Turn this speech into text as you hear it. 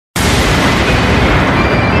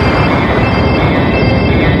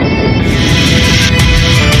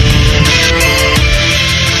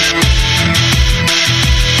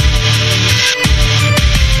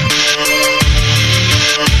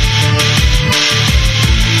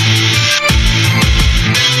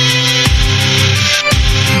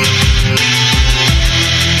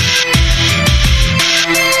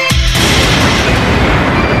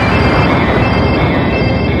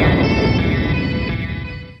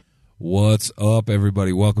What's up,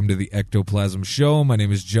 everybody? Welcome to the Ectoplasm Show. My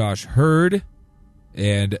name is Josh Hurd,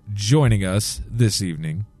 and joining us this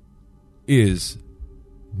evening is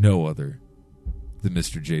no other than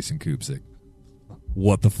Mr. Jason Kupsik.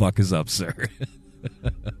 What the fuck is up, sir?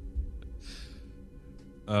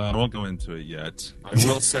 I won't go into it yet. I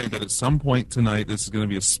will say that at some point tonight, this is going to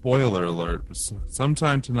be a spoiler alert.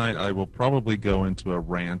 Sometime tonight, I will probably go into a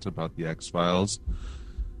rant about the X-Files.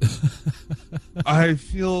 I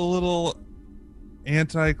feel a little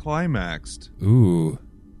anticlimaxed. Ooh,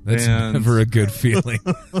 that's never a good feeling.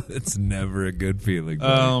 It's never a good feeling.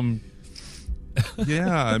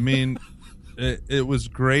 Yeah, I mean, it was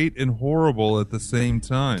great and horrible at the same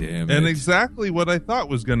time. Damn and it. exactly what I thought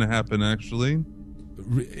was going to happen, actually.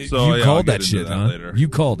 So, you called that shit, huh? Later. You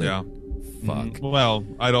called it. Yeah. Fuck. Well,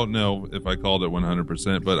 I don't know if I called it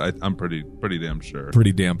 100%, but I'm pretty damn sure.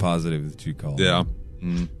 Pretty damn positive that you called Yeah. it.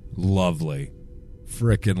 Lovely.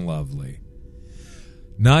 Frickin' lovely.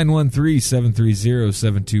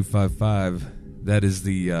 913-730-7255. That is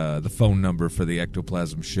the phone number for the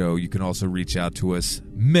Ectoplasm Show. You can also reach out to us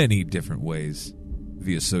many different ways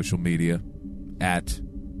via social media at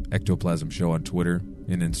Ectoplasm Show on Twitter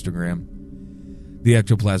and Instagram, the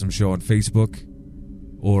Ectoplasm Show on Facebook,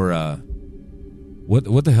 or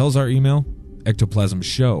what the hell's our email? Ectoplasm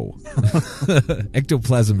Show.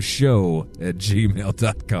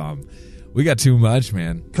 ectoplasmshow@gmail.com. We got too much,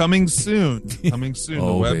 man. Coming soon. Coming soon.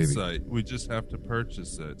 Oh, the website. baby. We just have to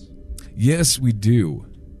purchase it. Yes, we do.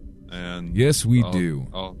 And Yes, we I'll do.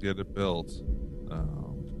 I'll get it built.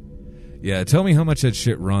 Yeah, tell me how much that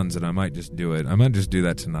shit runs, and I might just do it. I might just do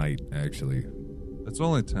that tonight, actually. It's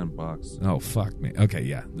only $10. Oh, fuck me. Okay,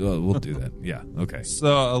 yeah. We'll do that. Yeah, okay.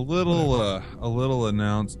 So a little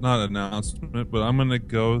not announcement, but I'm going to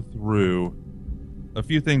go through a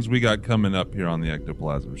few things we got coming up here on the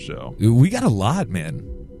Ectoplasm Show. We got a lot, man.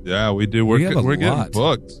 Yeah, we do. We're getting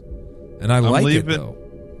booked. And I'm like it, though.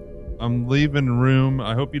 I'm leaving room.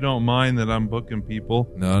 I hope you don't mind that I'm booking people.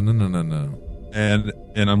 No. And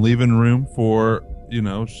I'm leaving room for,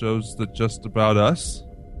 shows that just about us.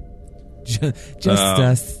 Just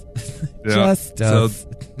us. Yeah. Just us. So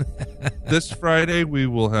this Friday we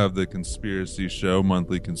will have the conspiracy show,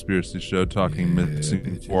 monthly conspiracy show, talking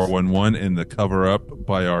missing 411 and the cover up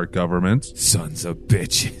by our government. Sons of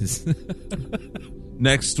bitches.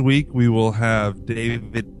 Next week we will have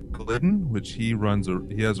David Glidden, which he has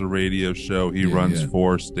a radio show. He runs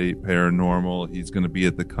for State Paranormal. He's going to be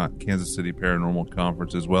at the Kansas City Paranormal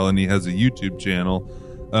Conference as well, and he has a YouTube channel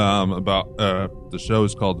about the show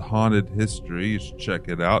is called Haunted History. You should check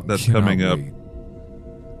it out. That's coming up.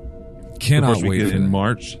 Cannot wait in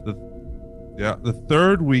March. The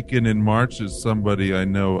third weekend in March is somebody I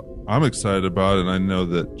know I'm excited about, and I know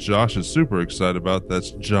that Josh is super excited about.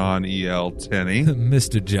 That's John E.L. Tenney.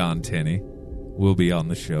 Mr. John Tenney will be on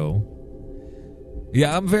the show.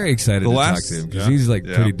 Yeah, I'm very excited to talk to him because he's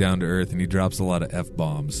pretty down to earth, and he drops a lot of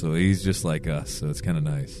F-bombs, so he's just like us, so it's kind of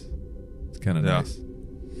nice. It's kind of nice.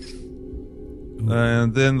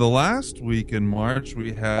 And then the last week in March,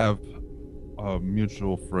 we have a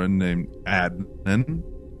mutual friend named Adnan.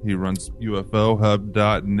 He runs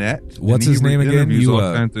UFOhub.net. What's his name again?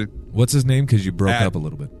 What's his name? Because you broke up a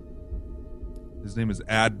little bit. His name is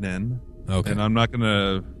Adnan. Okay. And I'm not going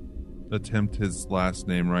to attempt his last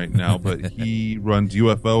name right now, but he runs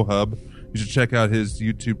UFO Hub. You should check out his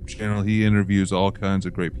YouTube channel. He interviews all kinds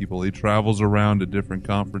of great people. He travels around to different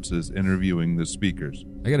conferences interviewing the speakers.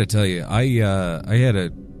 I got to tell you, I had a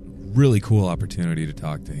really cool opportunity to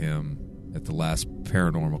talk to him at the last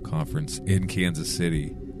paranormal conference in Kansas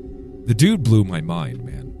City. The dude blew my mind,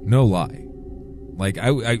 man. No lie. Like,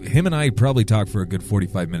 him and I probably talked for a good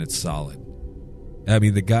 45 minutes solid. I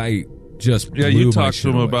mean, the guy just blew you my talked shit to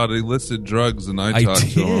him away. about illicit drugs, and I talked to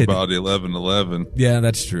him about 1111. Yeah,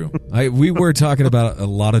 that's true. We were talking about a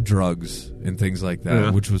lot of drugs and things like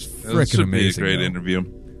that, which was frickin' amazing. Be a great interview.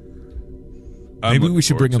 Maybe we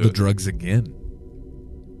should bring up the drugs again.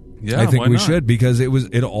 Yeah, I think we should, because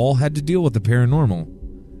it all had to deal with the paranormal.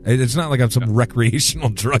 It's not like I'm some recreational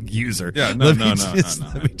drug user. Yeah, Let me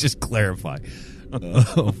just clarify.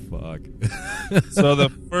 Oh, fuck. So the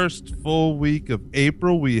first full week of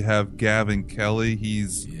April, we have Gavin Kelly. He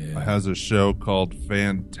has a show called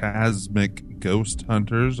Phantasmic Ghost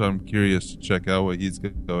Hunters. I'm curious to check out what he's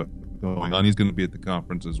going on. He's going to be at the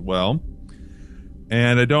conference as well.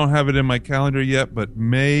 And I don't have it in my calendar yet, but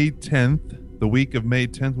May 10th, the week of May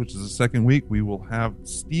 10th, which is the second week, we will have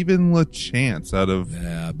Stephen LaChance out of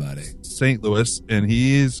St. Louis, and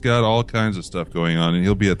he's got all kinds of stuff going on, and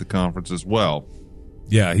he'll be at the conference as well.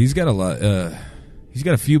 Yeah, he's got a lot. He's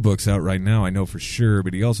got a few books out right now, I know for sure,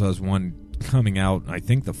 but he also has one coming out, I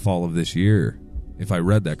think, the fall of this year, if I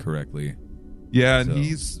read that correctly. Yeah, and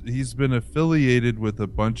he's been affiliated with a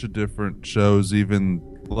bunch of different shows, even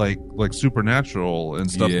like Supernatural and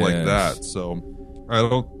stuff like that. So I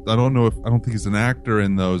don't think he's an actor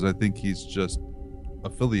in those. I think he's just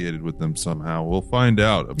affiliated with them somehow. We'll find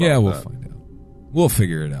out about that. Yeah, we'll find out. We'll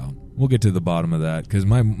figure it out. We'll get to the bottom of that, because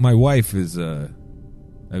my wife is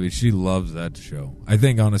she loves that show. I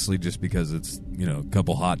think, honestly, just because it's, a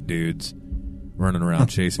couple hot dudes running around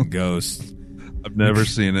chasing ghosts. I've never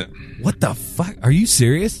seen it. What the fuck? Are you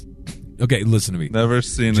serious? Okay, listen to me. Never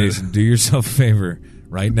seen Jason, it. do yourself a favor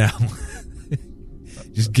right now.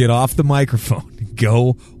 Just get off the microphone.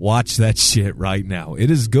 Go watch that shit right now. It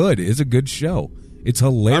is good. It's a good show. It's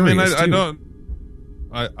hilarious. I don't.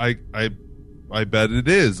 I bet it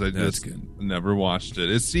is. I just never watched it.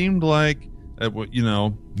 It seemed like, I've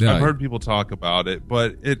heard people talk about it,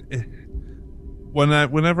 but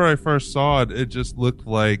whenever I first saw it, it just looked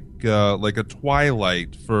like a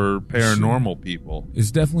Twilight for paranormal people.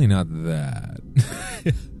 It's definitely not that.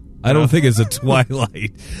 I don't think it's a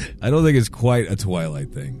Twilight. I don't think it's quite a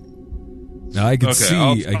Twilight thing. Now I can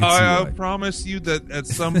see. I'll promise you that at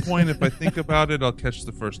some point, if I think about it, I'll catch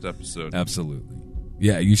the first episode. Absolutely.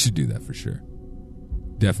 Yeah, you should do that for sure.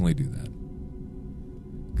 Definitely do that.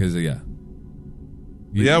 Because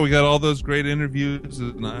Yeah, we got all those great interviews,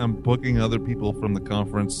 and I'm booking other people from the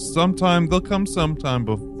conference. They'll come sometime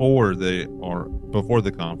before the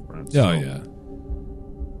conference. Oh, yeah.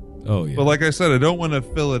 Oh, yeah. But like I said, I don't want to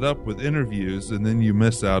fill it up with interviews, and then you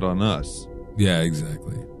miss out on us. Yeah,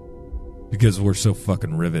 exactly. Because we're so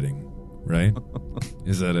fucking riveting, right?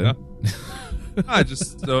 Is that it? I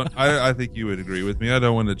just don't. I think you would agree with me. I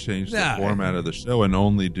don't want to change the format of the show and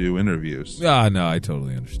only do interviews. No, I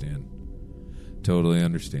totally understand. Totally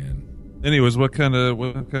understand. Anyways, what kind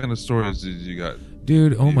of stories did you got?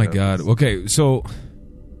 Dude, oh my God. Okay, so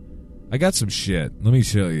I got some shit. Let me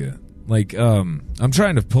show you. Like, I'm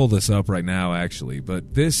trying to pull this up right now, actually,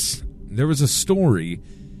 but there was a story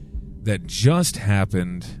that just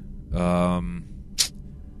happened.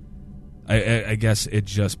 I guess it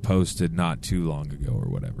just posted not too long ago or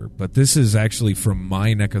whatever. But this is actually from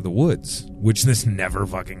my neck of the woods, which this never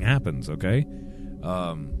fucking happens, okay?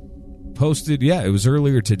 Posted, it was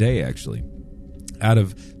earlier today, actually, out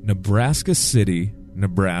of Nebraska City,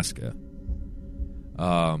 Nebraska.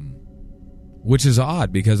 Which is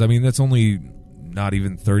odd because, that's only not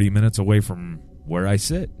even 30 minutes away from where I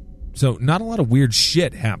sit. So not a lot of weird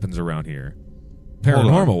shit happens around here,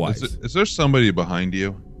 paranormal-wise. Is there somebody behind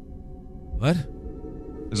you? What?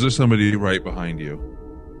 Is there somebody right behind you?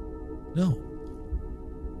 No.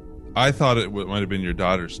 I thought it might have been your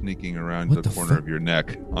daughter sneaking around the corner of your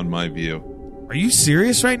neck on my view. Are you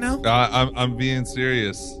serious right now? I'm being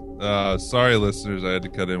serious. Sorry, listeners. I had to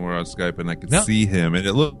cut in where I was Skype, and I could see him, and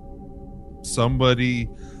it looked somebody,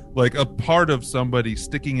 like a part of somebody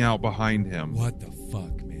sticking out behind him. What the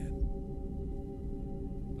fuck, man?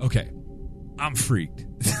 Okay. I'm freaked.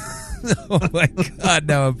 Oh my God,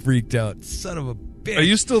 now I'm freaked out. Son of a bitch. Are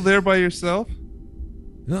you still there by yourself?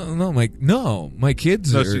 No, my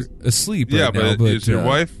kids are asleep right now. But is your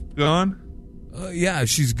wife gone? Yeah,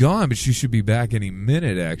 she's gone, but she should be back any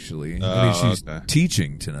minute, actually. She's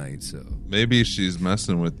teaching tonight, so. Maybe she's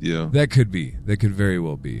messing with you. That could be. That could very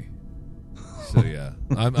well be. So, yeah.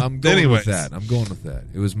 I'm going with that.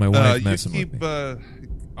 It was my wife messing with me.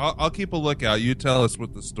 I'll keep a lookout. You tell us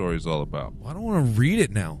what the story's all about. I don't want to read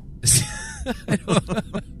it now.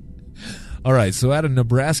 All right, so out of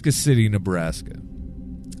Nebraska City, Nebraska.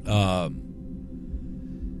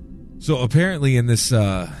 So apparently in this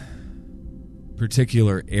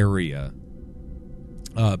particular area,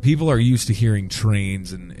 people are used to hearing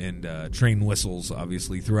trains and train whistles,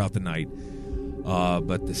 obviously, throughout the night.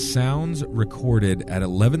 But the sounds recorded at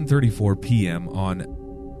 11:34 p.m.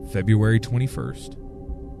 on February 21st,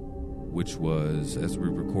 which was, as we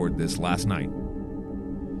record this, last night,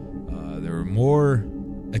 there were more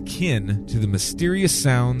akin to the mysterious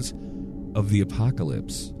sounds of the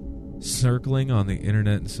apocalypse circling on the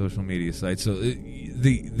internet and social media sites. So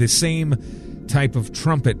the same type of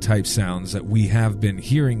trumpet type sounds that we have been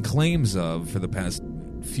hearing claims of for the past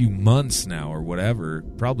few months now, or whatever,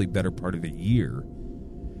 probably better part of a year.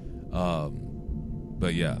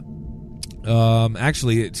 But yeah,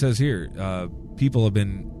 actually it says here, people have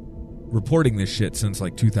been reporting this shit since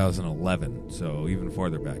like 2011, so even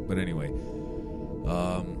farther back. But anyway,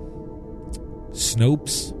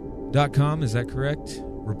 Snopes.com, is that correct?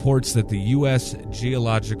 Reports that the U.S.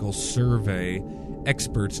 Geological Survey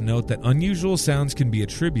experts note that unusual sounds can be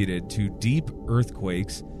attributed to deep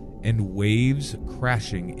earthquakes and waves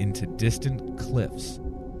crashing into distant cliffs.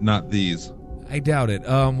 Not these. I doubt it.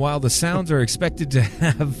 While the sounds are expected to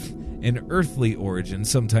have an earthly origin,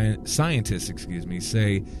 sometimes scientists,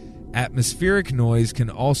 say atmospheric noise can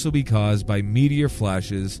also be caused by meteor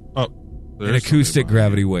flashes and acoustic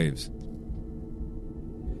gravity waves.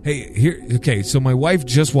 Hey, here. Okay, so my wife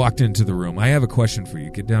just walked into the room. I have a question for you.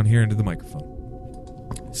 Get down here into the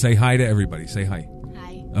microphone. Say hi to everybody. Say hi.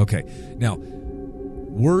 Hi. Okay. Now,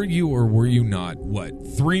 were you or were you not,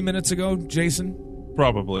 3 minutes ago, Jason?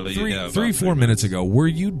 Probably. 4 minutes ago. Were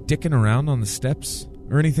you dicking around on the steps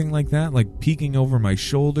or anything like that? Like peeking over my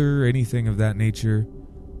shoulder, anything of that nature?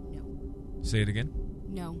 No. Say it again.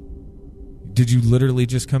 No. Did you literally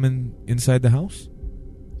just come inside the house?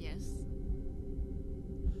 Yes.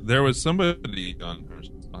 There was somebody on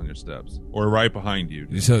your steps, or right behind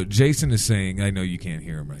you. So Jason is saying, I know you can't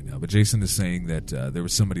hear him right now, but Jason is saying that there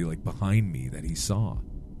was somebody like behind me that he saw.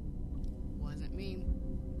 Wasn't me.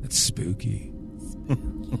 That's spooky.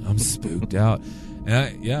 I'm spooked out.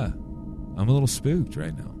 And I'm a little spooked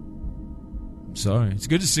right now. I'm sorry. It's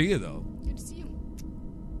good to see you, though. Good to see you.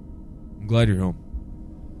 I'm glad you're home.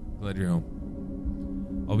 Glad you're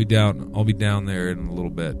home. I'll be down there in a little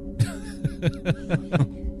bit.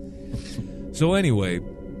 So anyway,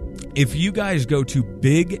 if you guys go to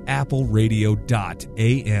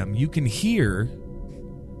bigappleradio.am, you can hear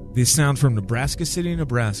the sound from Nebraska City,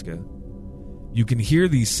 Nebraska. You can hear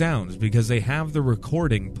these sounds because they have the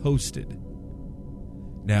recording posted.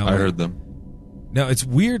 Now I heard them. Now it's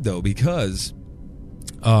weird though because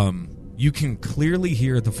you can clearly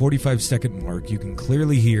hear at the 45-second mark, you can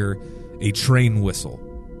clearly hear a train whistle.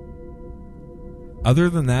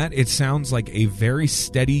 Other than that, it sounds like a very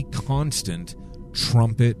steady, constant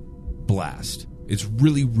trumpet blast. It's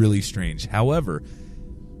really, really strange. However,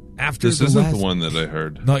 after this isn't the one that I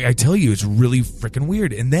heard. No, I tell you, it's really freaking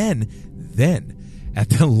weird. And then at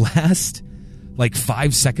the last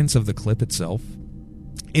 5 seconds of the clip itself,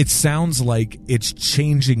 it sounds like it's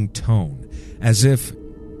changing tone, as if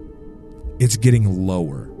it's getting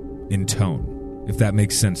lower in tone, if that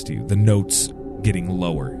makes sense to you. The notes getting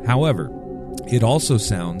lower. However, it also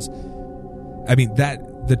sounds,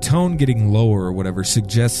 that the tone getting lower or whatever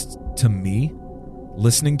suggests to me,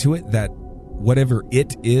 listening to it, that whatever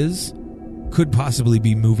it is could possibly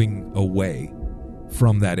be moving away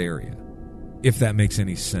from that area, if that makes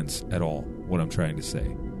any sense at all, what I'm trying to say.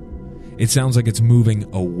 It sounds like it's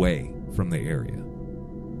moving away from the area.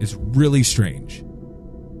 It's really strange.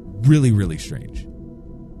 Really, really strange.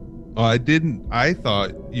 Oh, I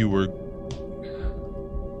thought you were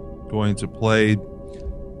going to play.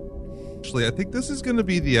 Actually, I think this is going to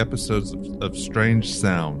be the episodes of Strange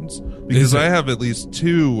Sounds, because I have at least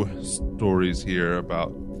 2 stories here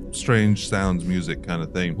about strange sounds, music kind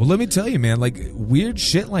of thing. Well, let me tell you, man, weird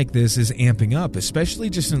shit like this is amping up, especially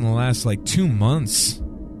just in the last 2 months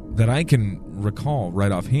that I can recall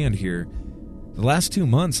right offhand here. The last 2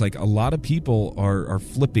 months, a lot of people are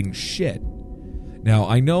flipping shit. Now,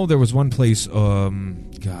 I know there was one place,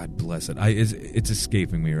 God bless it, it's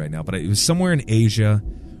escaping me right now, but it was somewhere in Asia,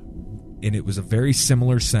 and it was a very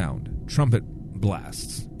similar sound, trumpet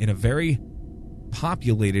blasts, in a very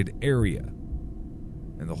populated area.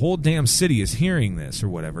 And the whole damn city is hearing this or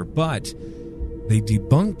whatever, but they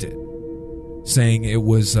debunked it, saying it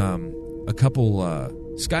was a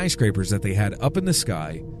couple skyscrapers that they had up in the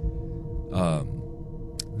sky.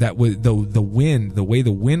 That was the wind, the way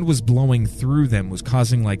the wind was blowing through them was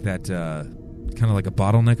causing that kind of like a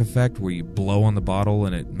bottleneck effect where you blow on the bottle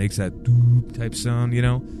and it makes that type sound,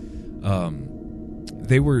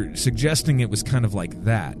 They were suggesting it was kind of like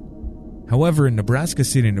that. However, in Nebraska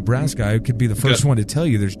City, Nebraska, I could be the first one to tell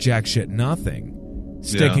you there's jack shit nothing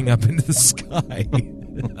sticking up into the sky.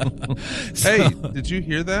 Hey, did you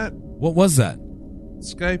hear that? What was that?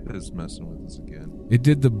 Skype is messing with us again. It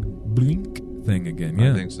did the blink thing again,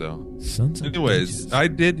 yeah. I think so. Sons of Anyways, bitches. I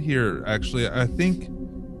did hear, actually, I think,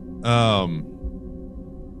 I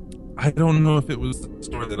don't know if it was the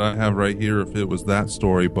story that I have right here, if it was that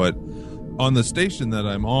story, but on the station that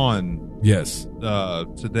I'm on, yes,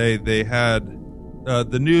 today they had,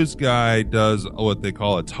 the news guy does what they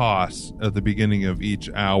call a toss at the beginning of each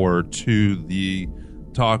hour to the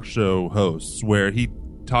talk show hosts, where he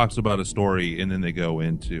talks about a story and then they go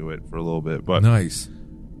into it for a little bit. But nice.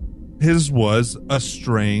 His was a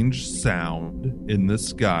strange sound in the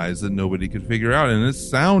skies that nobody could figure out, and it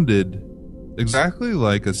sounded exactly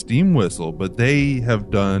like a steam whistle, but they have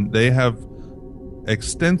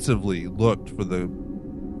extensively looked for the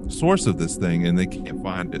source of this thing and they can't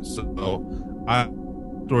find it. So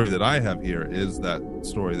the story that I have here is that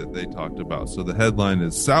story that they talked about. So the headline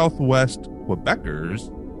is Southwest Quebecers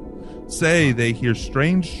say they hear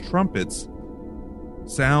strange trumpets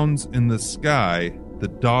sounds in the sky, the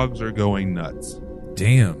dogs are going nuts.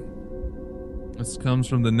 Damn. This comes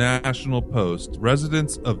from the National Post.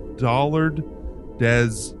 Residents of Dollard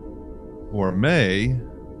des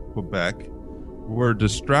Ormeaux, Quebec, were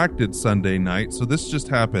distracted Sunday night, so this just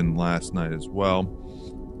happened last night as well,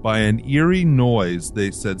 by an eerie noise they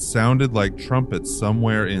said sounded like trumpets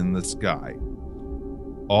somewhere in the sky.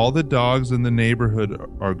 All the dogs in the neighborhood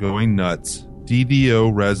are going nuts.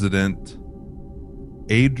 DDO resident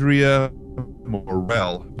Adria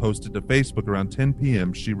Morel posted to Facebook around 10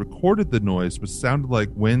 p.m. She recorded the noise, which sounded like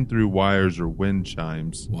wind through wires or wind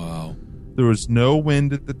chimes. Wow. There was no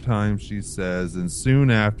wind at the time, she says, and soon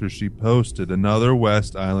after she posted, another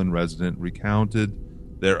West Island resident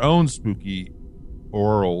recounted their own spooky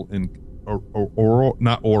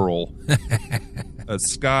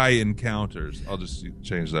sky encounters. I'll just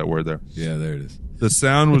change that word there. Yeah, there it is. The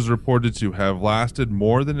sound was reported to have lasted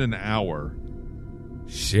more than an hour.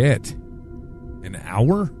 Shit. An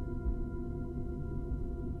hour?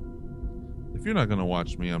 If you're not going to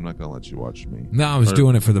watch me, I'm not going to let you watch me. No, I was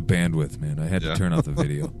doing it for the bandwidth, man. I had to turn off the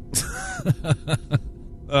video.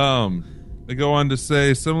 They go on to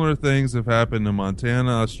say similar things have happened in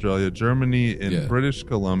Montana, Australia, Germany, and British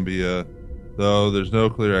Columbia, though there's no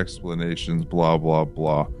clear explanations, blah, blah,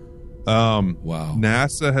 blah. Wow.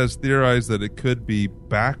 NASA has theorized that it could be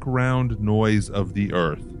background noise of the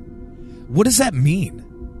Earth. What does that mean?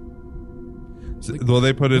 Well,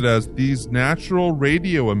 they put it as these natural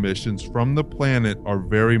radio emissions from the planet are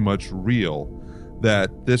very much real.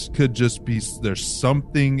 That this could just be, there's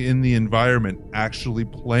something in the environment actually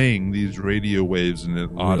playing these radio waves in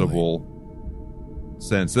an audible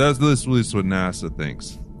sense. That's at least what NASA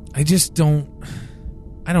thinks. I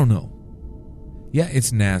don't know. Yeah,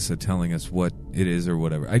 it's NASA telling us what it is or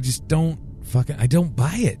whatever. I just don't buy it. I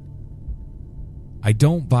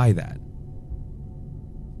don't buy that.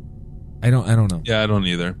 I don't know. Yeah, I don't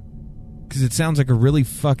either. Because it sounds like a really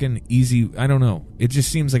fucking easy... I don't know. It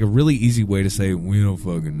just seems like a really easy way to say, we don't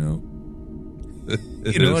fucking know.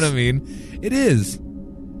 You know what I mean? It is.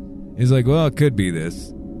 It's like, well, it could be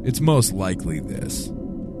this. It's most likely this.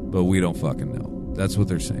 But we don't fucking know. That's what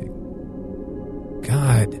they're saying.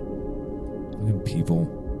 God. Fucking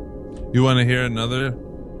people. You want to hear another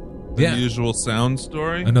unusual sound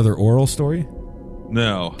story? Another oral story?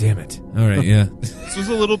 No. Damn it. All right, yeah. This was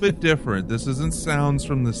a little bit different. This isn't sounds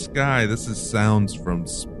from the sky. This is sounds from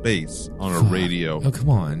space on a radio. Oh, come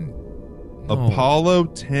on. No. Apollo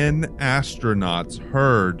 10 astronauts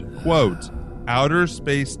heard, quote, outer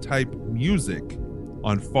space type music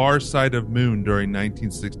on far side of moon during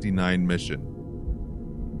 1969 mission.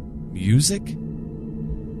 Music?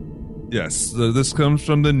 Yes, so this comes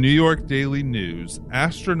from the New York Daily News.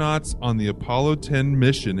 Astronauts on the Apollo 10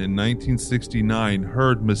 mission in 1969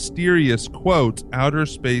 heard mysterious, quote, outer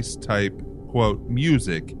space type, quote,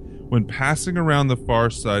 music when passing around the far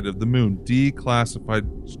side of the moon,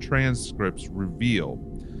 declassified transcripts reveal.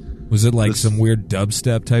 Was it like some weird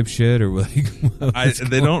dubstep type shit? Or like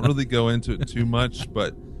they don't really go into it too much,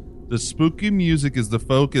 but the spooky music is the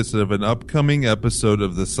focus of an upcoming episode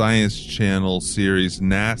of the Science Channel series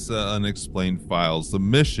NASA Unexplained Files. The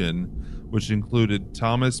mission, which included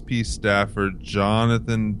Thomas P. Stafford,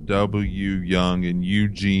 Jonathan W. Young, and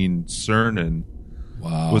Eugene Cernan,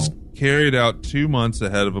 was carried out 2 months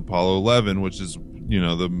ahead of Apollo 11, which is,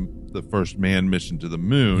 the first manned mission to the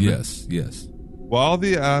moon. Yes, yes. While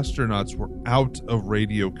the astronauts were out of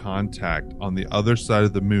radio contact on the other side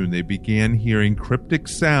of the moon, they began hearing cryptic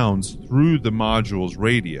sounds through the module's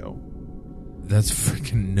radio. That's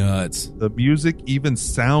freaking nuts. The music even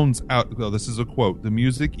sounds out. Oh, this is a quote. The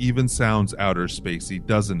music even sounds outer spacey,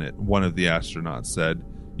 doesn't it? One of the astronauts said.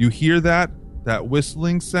 You hear that? That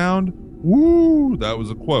whistling sound? Woo! That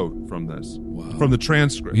was a quote from this. Wow. From the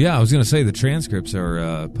transcript. Yeah, I was going to say the transcripts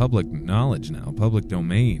are public knowledge now, public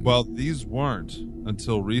domain. Well, these weren't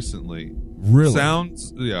until recently. Really?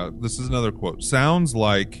 This is another quote. Sounds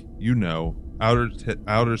like,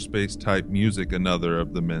 outer space type music, another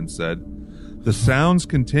of the men said. The sounds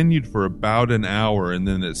continued for about an hour and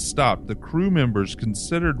then it stopped. The crew members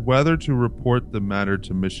considered whether to report the matter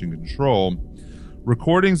to mission control.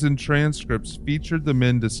 Recordings and transcripts featured the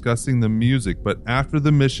men discussing the music, but after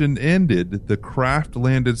the mission ended, the craft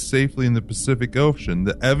landed safely in the Pacific Ocean.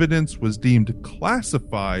 The evidence was deemed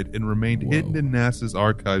classified and remained hidden in NASA's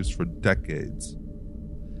archives for decades.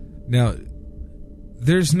 Now,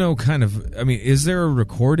 there's no kind of... is there a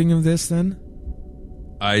recording of this then?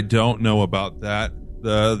 I don't know about that.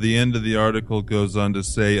 The end of the article goes on to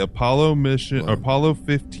say Apollo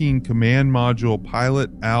 15 command module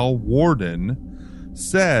pilot Al Warden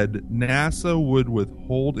said NASA would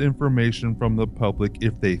withhold information from the public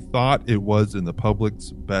if they thought it was in the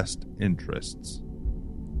public's best interests.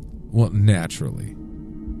 Well, naturally.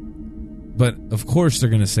 But of course they're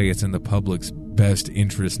going to say it's in the public's best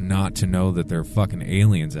interest not to know that there are fucking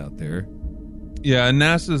aliens out there. Yeah, and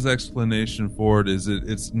NASA's explanation for it is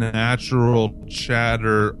it's natural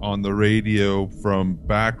chatter on the radio from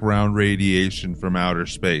background radiation from outer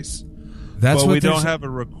space. That's but what we don't have a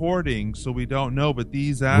recording, so we don't know. But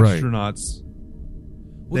these astronauts,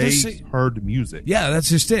 they heard music. Yeah, that's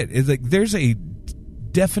just it. It's like there's a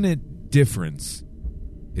definite difference,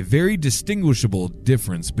 a very distinguishable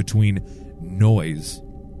difference between noise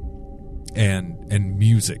and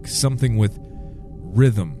music. Something with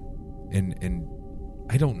rhythm and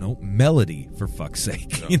I don't know, melody, for fuck's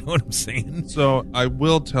sake. Yeah. You know what I'm saying? So I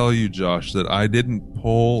will tell you, Josh, that I didn't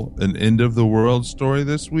pull an end of the world story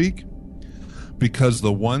this week because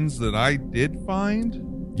the ones that I did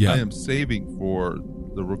find, I am saving for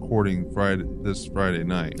the recording this Friday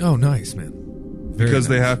night. Oh, nice, man. Because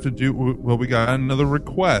they have to do, well, we got another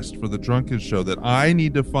request for the Drunken Show that I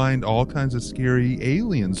need to find all kinds of scary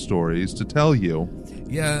alien stories to tell you.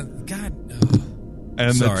 Yeah, God.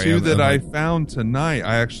 And the two that I found tonight,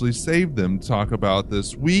 I actually saved them to talk about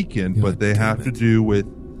this weekend, but they have to do with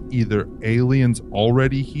either aliens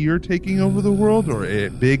already here taking over the world or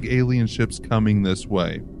big alien ships coming this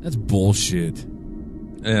way. That's bullshit.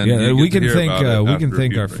 And yeah, we can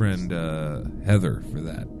thank our friend Heather for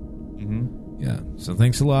that. Mm-hmm. Yeah, so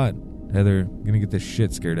thanks a lot, Heather. Gonna get the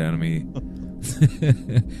shit scared out of me.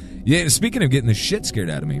 Yeah, speaking of getting the shit scared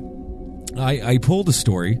out of me, I pulled a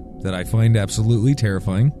story that I find absolutely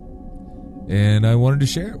terrifying, and I wanted to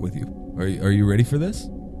share it with you. Are you ready for this?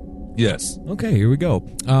 Yes. Okay, here we go.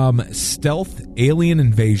 Stealth alien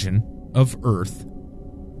invasion of Earth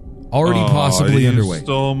already possibly underway. You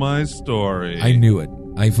stole my story. I knew it.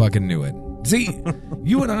 I fucking knew it. See,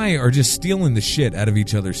 you and I are just stealing the shit out of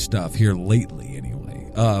each other's stuff here lately, anyway.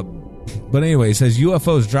 But anyway, it says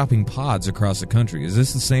UFOs dropping pods across the country. Is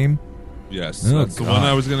this the same? Yes, that's the one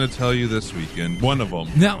I was going to tell you this weekend. One of them.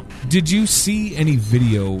 Now, did you see any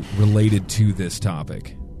video related to this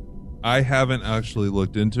topic? I haven't actually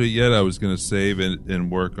looked into it yet. I was going to save and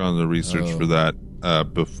work on the research for that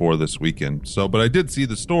before this weekend. But I did see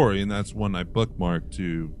the story, and that's one I bookmarked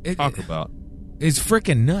to talk about. It's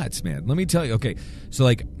freaking nuts, man. Let me tell you. Okay, so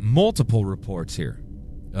like multiple reports here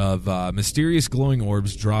of mysterious glowing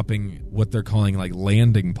orbs dropping what they're calling like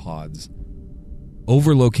landing pods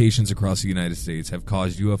over locations across the United States have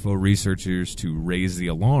caused UFO researchers to raise the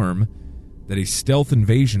alarm that a stealth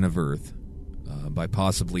invasion of Earth by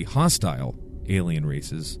possibly hostile alien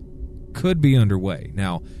races could be underway.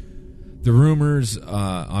 Now, the rumors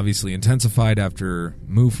obviously intensified after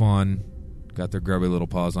MUFON got their grubby little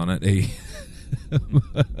paws on it.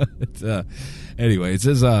 Anyway, it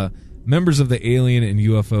says members of the alien and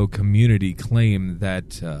UFO community claim that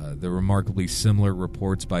the remarkably similar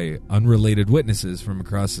reports by unrelated witnesses from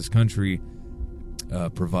across this country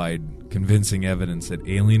provide convincing evidence that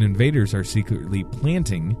alien invaders are secretly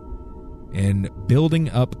planting and building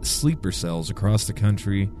up sleeper cells across the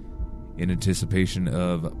country in anticipation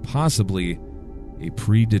of possibly a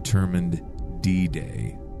predetermined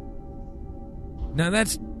D-Day. Now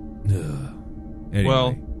that's... Anyway.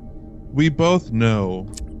 Well, we both know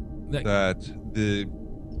that the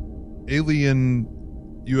alien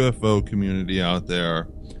UFO community out there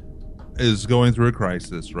is going through a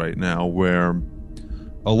crisis right now where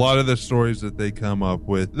a lot of the stories that they come up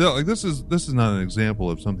with, like this is not an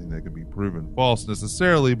example of something that could be proven false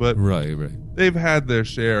necessarily, but right. They've had their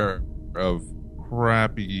share of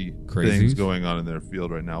crappy things going on in their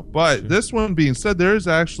field right now. But this one being said, there is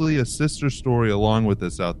actually a sister story along with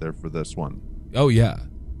this out there for this one. Oh, yeah.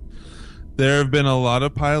 There have been a lot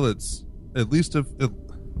of pilots, at least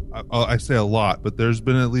I say a lot, but there's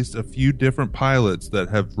been at least a few different pilots that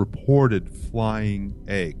have reported flying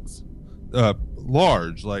eggs.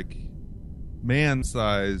 Large, like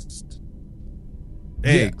man-sized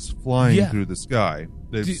eggs flying through the sky.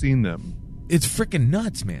 They've seen them. It's freaking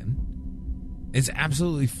nuts, man. It's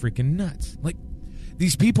absolutely freaking nuts. Like,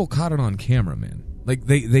 these people caught it on camera, man. Like,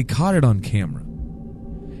 they caught it on camera.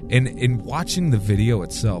 And in watching the video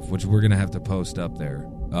itself, which we're going to have to post up there,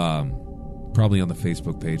 probably on the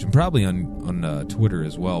Facebook page and probably on Twitter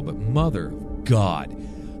as well, but mother of God.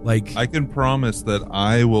 Like, I can promise that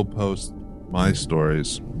I will post my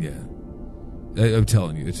stories. Yeah. I'm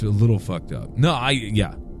telling you, it's a little fucked up. No,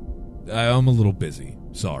 I'm a little busy.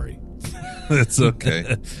 Sorry. It's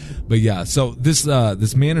okay. But yeah, so this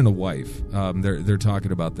man and a wife, they're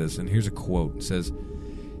talking about this, and here's a quote. It says,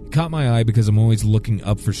 "It caught my eye because I'm always looking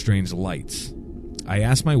up for strange lights. I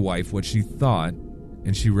asked my wife what she thought,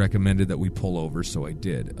 and she recommended that we pull over, so I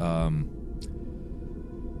did.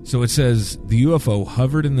 So it says, the UFO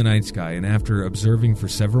hovered in the night sky, and after observing for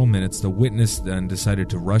several minutes, the witness then decided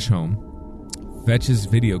to rush home, fetch his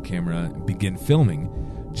video camera, and begin filming,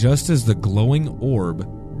 just as the glowing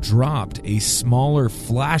orb dropped a smaller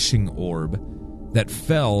flashing orb that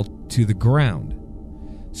fell to the ground.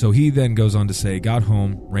 So he then goes on to say, got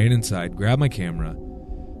home, ran inside, grabbed my camera,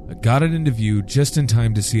 got it into view just in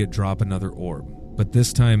time to see it drop another orb. But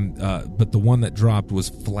this time, but the one that dropped was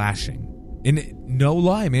flashing. And no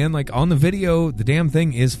lie, man, like on the video, the damn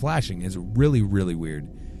thing is flashing. It's really, really weird.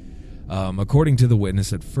 According to the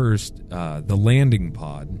witness, at first, the landing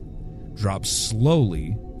pod dropped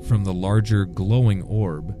slowly from the larger glowing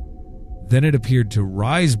orb. Then it appeared to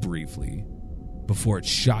rise briefly before it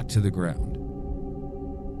shot to the ground.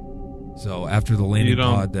 So after the landing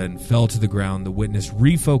pod then fell to the ground, the witness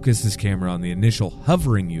refocused his camera on the initial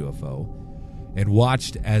hovering UFO and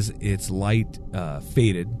watched as its light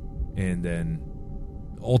faded and then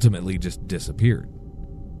ultimately just disappeared.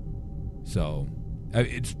 So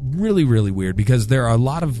it's really, really weird because there are a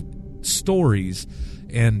lot of stories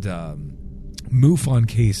and MUFON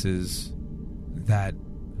cases that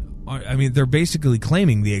are, I mean, they're basically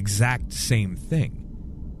claiming the exact same thing.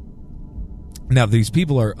 Now, these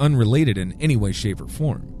people are unrelated in any way, shape, or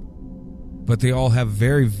form, but they all have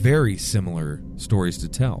very, very similar stories to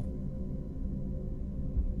tell.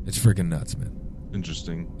 It's freaking nuts, man.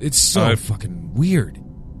 Interesting. It's so fucking weird.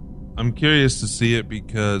 I'm curious to see it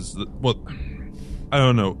because, well, I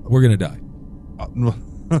don't know. We're gonna die.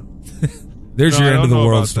 There's your end of the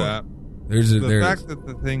world story. That. The fact that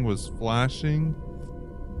the thing was flashing,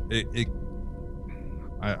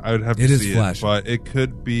 I would have to see it, but it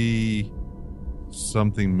could be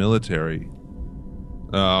something military.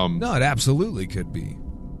 No, it absolutely could be.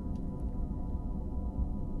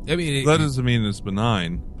 I mean, that doesn't mean it's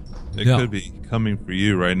benign. It could be coming for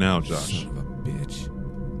you right now, Josh. Son of a bitch.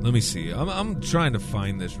 Let me see. I'm trying to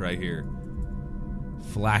find this right here.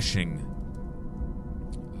 Flashing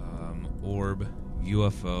orb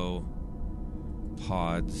UFO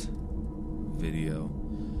pods video.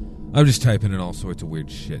 I'm just typing in all sorts of weird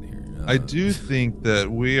shit here. I do think that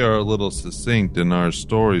we are a little succinct in our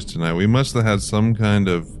stories tonight. We must have had some kind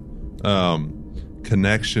of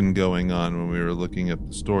connection going on when we were looking at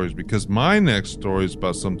the stories, because my next story is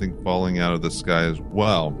about something falling out of the sky as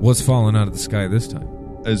well. What's falling out of the sky this time?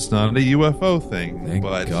 It's not a UFO thing. Thank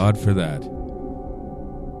but God for that.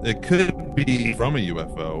 It could be from a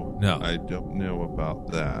UFO. No. I don't know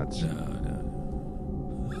about that.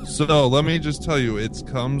 No. So let me just tell you, it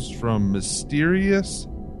comes from Mysterious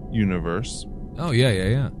Universe. Oh,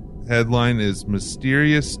 yeah. Headline is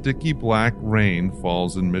Mysterious Sticky Black Rain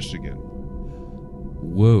Falls in Michigan.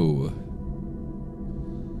 Whoa.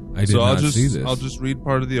 I did not see this. I'll just read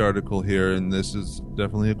part of the article here, and this is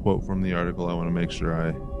definitely a quote from the article. I want to make sure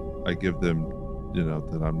I give them,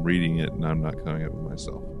 that I'm reading it and I'm not coming up with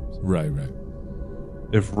myself. Right.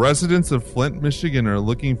 If residents of Flint, Michigan are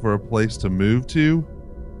looking for a place to move to,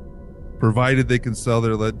 provided they can sell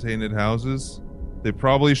their lead-tainted houses, they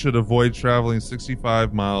probably should avoid traveling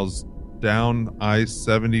 65 miles down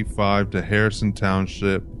I-75 to Harrison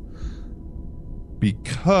Township,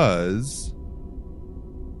 because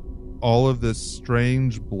all of this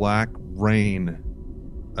strange black rain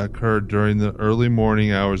occurred during the early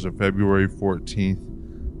morning hours of February 14th.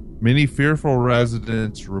 Many fearful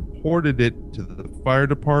residents reported it to the fire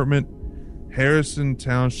department. Harrison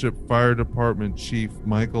Township Fire Department Chief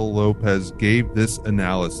Michael Lopez gave this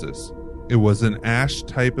analysis. It was an ash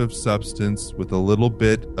type of substance with a little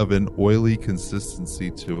bit of an oily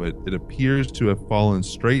consistency to it. It appears to have fallen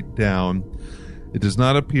straight down. It does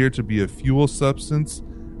not appear to be a fuel substance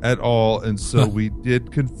at all, and so we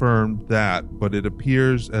did confirm that, but it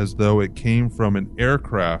appears as though it came from an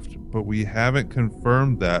aircraft, but we haven't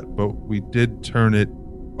confirmed that, but we did turn it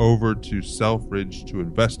over to Selfridge to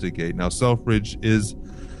investigate. Now, Selfridge is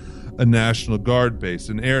a National Guard base,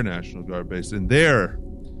 an Air National Guard base, and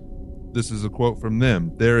this is a quote from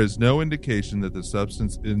them, there is no indication that the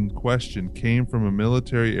substance in question came from a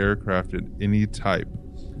military aircraft of any type.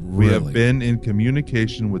 Really? We have been in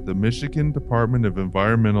communication with the Michigan Department of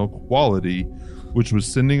Environmental Quality, which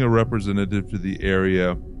was sending a representative to the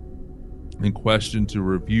area in question to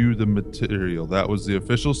review the material. That was the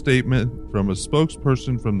official statement from a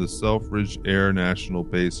spokesperson from the Selfridge Air National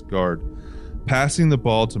Base Guard, passing the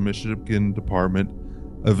ball to Michigan Department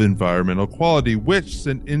of Environmental Quality, which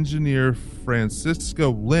sent engineer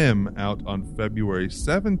Francisco Lim out on February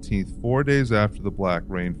 17th, 4 days after the black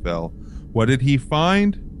rain fell. What did he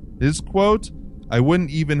find? His quote, I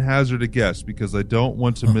wouldn't even hazard a guess because I don't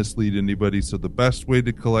want to mislead anybody. So the best way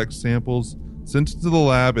to collect samples, send it to the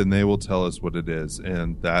lab and they will tell us what it is.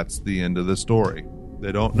 And that's the end of the story.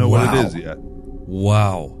 They don't know what it is yet.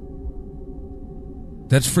 Wow.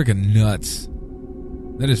 That's freaking nuts.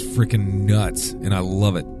 That is freaking nuts. And I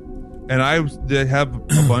love it. And they have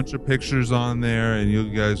a bunch of pictures on there, and you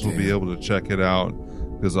guys will be able to check it out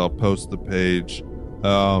because I'll post the page.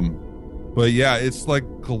 But yeah, it's like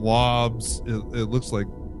globs. It looks like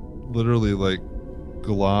literally like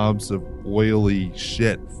globs of oily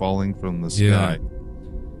shit falling from the sky.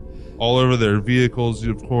 All over their vehicles,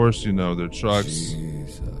 of course, their trucks.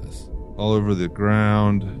 Jesus. All over the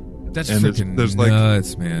ground. That's and freaking there's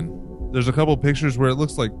nuts, man. There's a couple pictures where it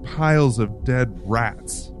looks like piles of dead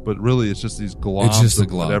rats, but really it's just these globs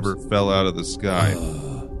of whatever fell out of the sky.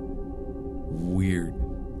 Weird.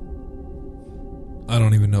 I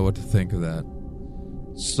don't even know what to think of that.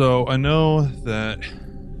 So I know that,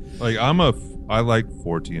 like, I like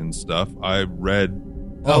Fortean stuff. I read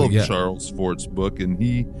all of Charles Fort's books, and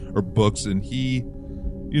he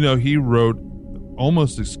wrote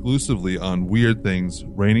almost exclusively on weird things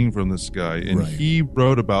raining from the sky, and he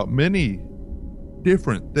wrote about many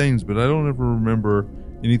different things, but I don't ever remember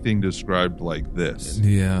anything described like this.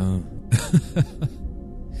 Yeah.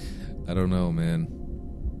 I don't know, man.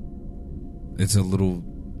 It's a little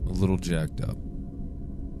jacked up.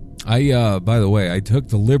 By the way, I took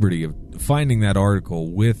the liberty of finding that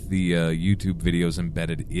article with the YouTube videos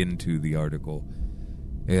embedded into the article,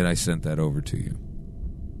 and I sent that over to you.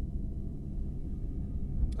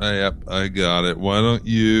 Yep, I got it. Why don't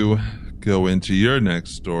you go into your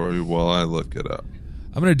next story while I look it up?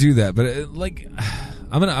 I'm going to do that, but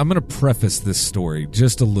I'm going to preface this story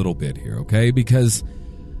just a little bit here, okay? Because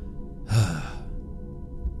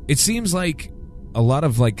it seems like a lot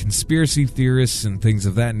of like conspiracy theorists and things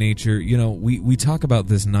of that nature, we talk about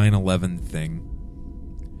this 9/11 thing,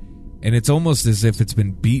 and it's almost as if it's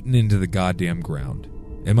been beaten into the goddamn ground.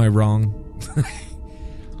 Am I wrong?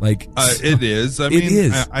 It is. I mean,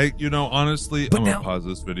 is. Honestly, but I'm going to pause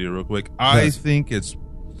this video real quick. I think if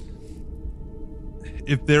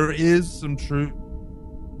there is some truth,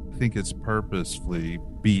 I think it's purposefully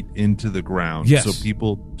beat into the ground so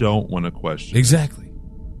people don't want to question exactly.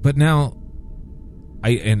 But now,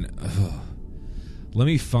 let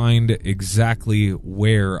me find exactly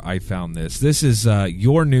where I found this. This is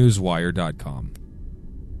yournewswire.com.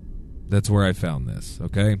 That's where I found this,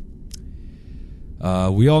 okay?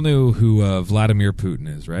 We all knew who Vladimir Putin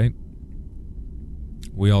is, right?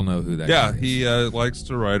 We all know who that guy is. Yeah, he likes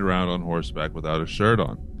to ride around on horseback without a shirt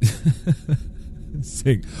on.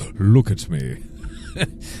 Saying, look at me.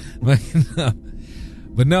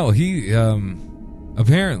 But no, he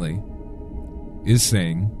apparently is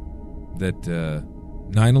saying that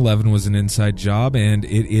 9/11 was an inside job and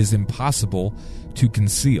it is impossible to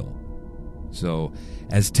conceal. So,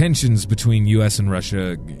 as tensions between U.S. and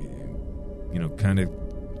Russia kind of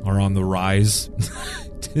are on the rise,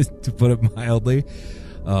 to put it mildly,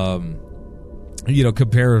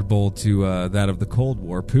 comparable to that of the Cold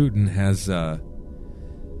War, Putin has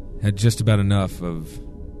had just about enough of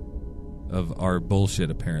our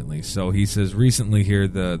bullshit, apparently. So he says recently here,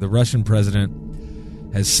 the Russian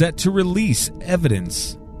president has set to release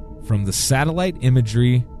evidence from the satellite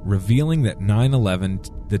imagery revealing that 9/11,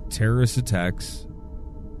 the terrorist attacks,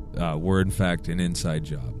 were in fact an inside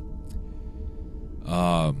job.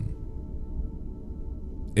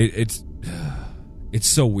 It's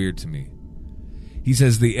so weird to me. He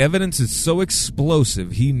says the evidence is so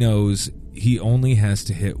explosive he knows he only has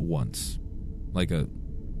to hit once.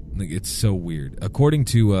 It's so weird. According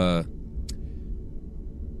to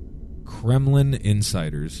Kremlin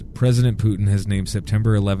insiders, President Putin has named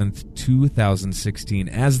September 11th, 2016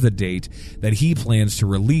 as the date that he plans to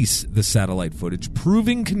release the satellite footage,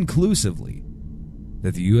 proving conclusively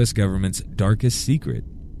that the U.S. government's darkest secret,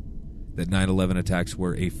 that 9/11 attacks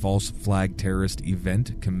were a false flag terrorist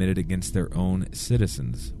event committed against their own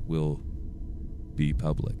citizens, will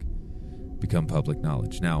become public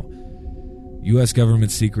knowledge. Now, U.S.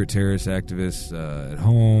 government secret terrorist activists at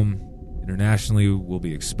home, internationally, will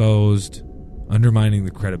be exposed, undermining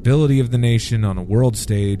the credibility of the nation on a world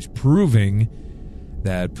stage, proving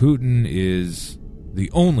that Putin is the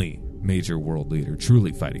only major world leader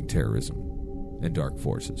truly fighting terrorism and dark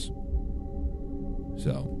forces.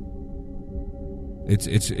 So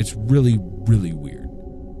it's really, really weird.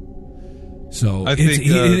 So I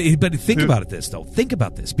think, but think about this though. Think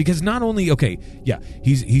about this, because not only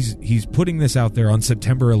he's putting this out there on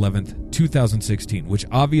September 11th, 2016, which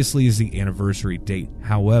obviously is the anniversary date.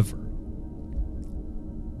 However,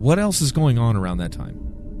 what else is going on around that time?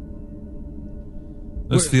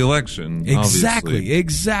 That's the election. Exactly, obviously.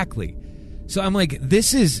 exactly. So I'm like,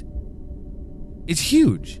 it's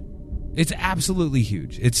huge. It's absolutely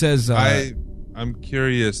huge. It says, I'm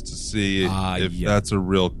curious to see if that's a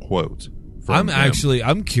real quote. From him.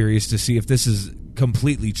 I'm curious to see if this is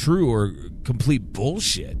completely true or complete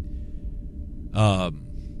bullshit. Well,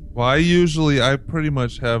 I pretty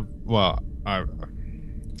much have. Well,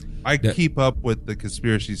 I keep up with the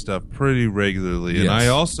conspiracy stuff pretty regularly, and I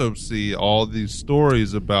also see all these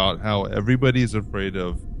stories about how everybody's afraid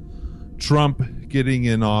of Trump getting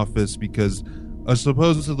in office because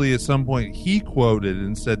supposedly at some point he quoted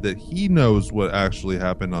and said that he knows what actually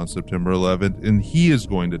happened on September 11th, and he is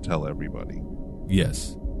going to tell everybody.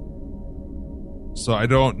 Yes. So I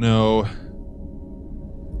don't know.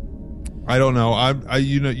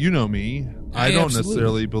 You know me. I don't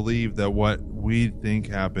necessarily believe that what we think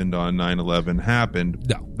happened on 9/11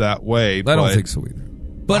 happened that way. I don't think so either.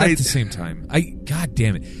 But at the same time, God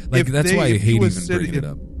damn it! Like that's why I hate even bringing it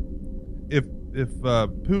up. If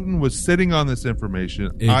Putin was sitting on this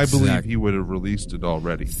information, I believe he would have released it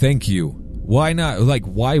already. Thank you. Why not? Like,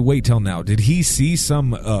 why wait till now? Did he see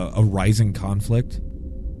some a rising conflict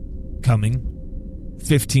coming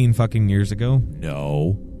 15 fucking years ago?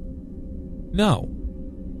 No.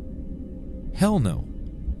 Hell no.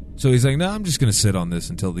 So he's like, no, I'm just going to sit on this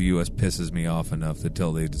until the U.S. pisses me off enough to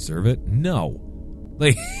tell they deserve it. No.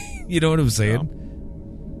 Like, you know what I'm saying? No.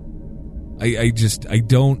 I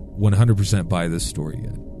don't 100% buy this story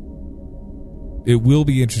yet. It will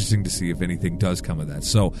be interesting to see if anything does come of that.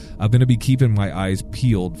 So I'm going to be keeping my eyes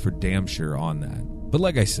peeled for damn sure on that. But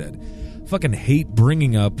like I said, fucking hate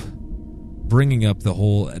bringing up the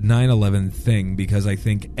whole 9/11 thing because I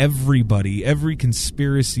think every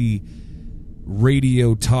conspiracy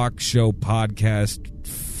radio, talk show, podcast,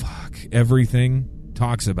 everything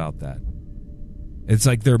talks about that. It's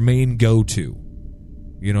like their main go-to.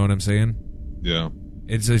 You know what I'm saying? Yeah.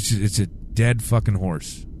 It's a dead fucking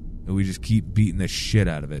horse. And we just keep beating the shit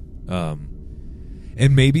out of it.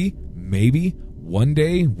 And maybe one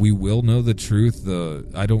day we will know the truth.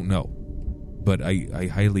 I don't know. But I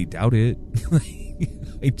highly doubt it.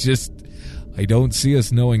 I don't see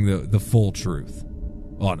us knowing the full truth.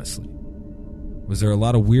 Honestly. Was there a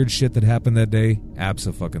lot of weird shit that happened that day?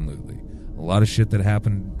 Abso-fucking-lutely. A lot of shit that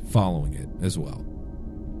happened following it as well.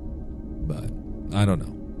 But I don't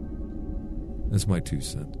know. That's my 2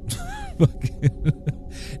 cents.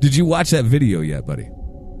 Did you watch that video yet, buddy?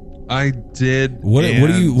 I did. What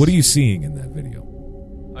are you seeing in that video?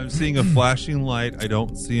 I'm seeing a flashing light. I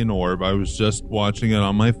don't see an orb. I was just watching it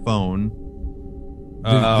on my phone.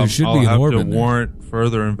 There should be an orb in there. I'll have to warrant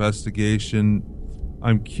further investigation.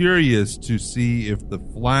 I'm curious to see if the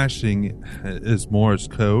flashing is Morse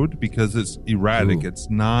code because it's erratic. Ooh. It's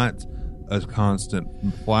not a constant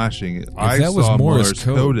flashing. If that was saw Morse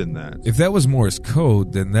code in that. If that was Morse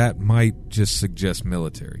code, then that might just suggest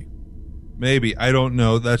military. Maybe. I don't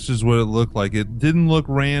know. That's just what it looked like. It didn't look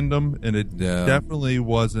random, and it definitely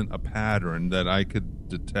wasn't a pattern that I could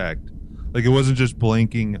detect. Like, it wasn't just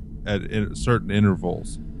blinking at certain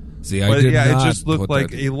intervals. See, it just looked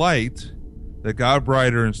like a light that got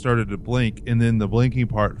brighter and started to blink, and then the blinking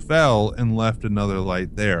part fell and left another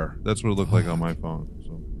light there. That's what it looked like on my phone.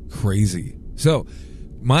 So. Crazy. So,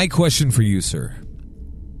 my question for you, sir.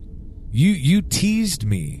 You teased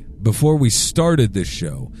me before we started this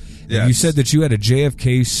show. Yes. And you said that you had a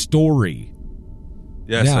JFK story.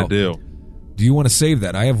 Yes, now, I do. Do you want to save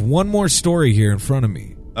that? I have one more story here in front of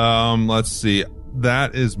me. Let's see.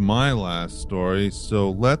 That is my last story.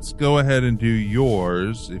 So let's go ahead and do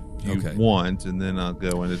yours if you want, and then I'll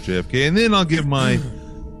go into JFK, and then I'll give my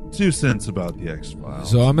 2 cents about the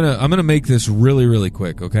X-Files. So I'm gonna make this really, really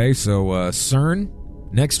quick. Okay. So CERN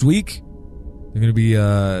next week, they're gonna be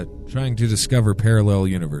trying to discover parallel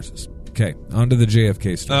universes. Okay, on to the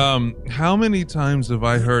JFK story. How many times have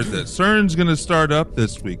I heard that CERN's going to start up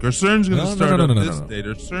this week, or CERN's going to start up this date,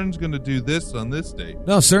 or CERN's going to do this on this date?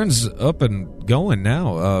 No, CERN's up and going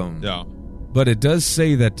now. Yeah. But it does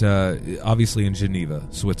say that, obviously in Geneva,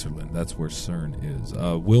 Switzerland, that's where CERN is,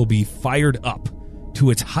 will be fired up to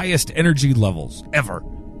its highest energy levels ever.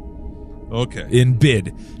 Okay. In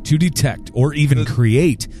bid to detect or even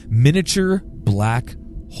create miniature black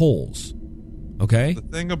holes. Okay. The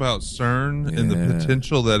thing about CERN and the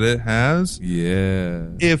potential that it has,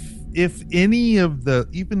 if any of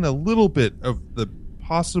even a little bit of the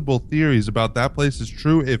possible theories about that place is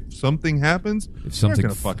true, if something happens, we're not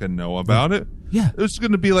gonna fucking know about it. Yeah, it's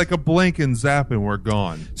gonna be like a blink and zap, and we're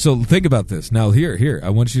gone. So think about this. Now, here,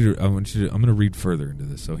 I'm gonna read further into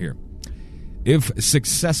this. So here, if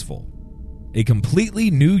successful, a completely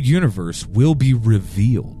new universe will be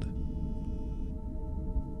revealed.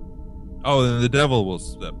 Oh, then the devil will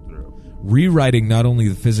step through. Rewriting not only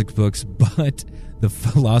the physics books, but the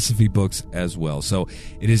philosophy books as well. So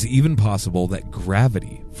it is even possible that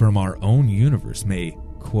gravity from our own universe may,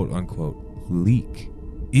 quote-unquote, leak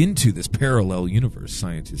into this parallel universe,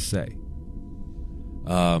 scientists say.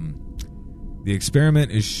 The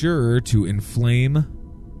experiment is sure to inflame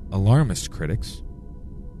alarmist critics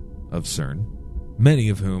of CERN, many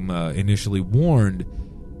of whom initially warned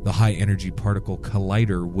the high-energy particle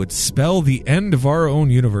collider would spell the end of our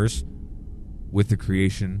own universe with the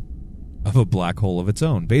creation of a black hole of its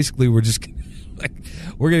own. Basically, we're just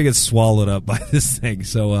we're going to get swallowed up by this thing.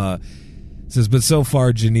 So, it says, but so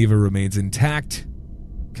far, Geneva remains intact,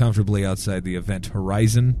 comfortably outside the event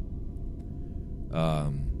horizon.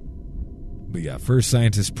 But yeah, first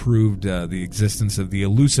scientists proved the existence of the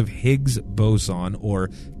elusive Higgs boson, or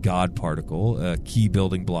God particle, a key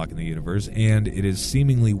building block in the universe, and it is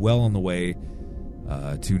seemingly well on the way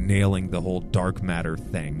to nailing the whole dark matter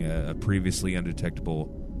thing, a previously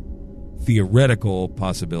undetectable theoretical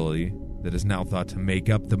possibility that is now thought to make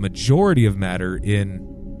up the majority of matter in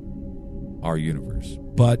our universe.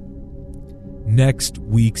 But next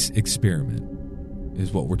week's experiment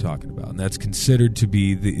is what we're talking about, and that's considered to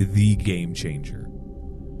be the game changer.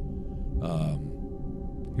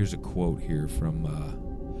 Here's a quote here from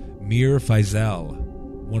Mir Faisal,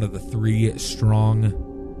 one of the three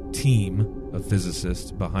strong team of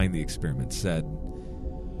physicists behind the experiment, said,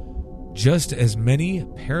 just as many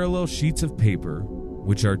parallel sheets of paper,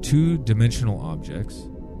 which are two-dimensional objects,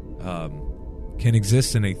 can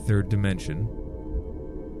exist in a third dimension,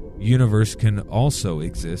 universe can also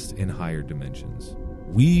exist in higher dimensions.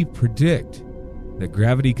 We predict that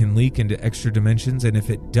gravity can leak into extra dimensions, and if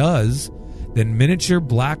it does, then miniature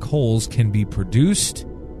black holes can be produced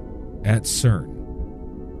at CERN.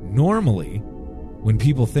 Normally, when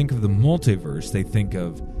people think of the multiverse, they think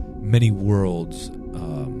of many worlds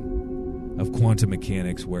of quantum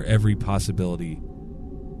mechanics where every possibility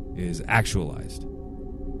is actualized.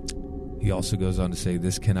 He also goes on to say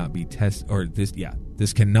this cannot be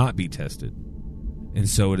this cannot be tested. And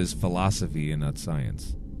so it is philosophy and not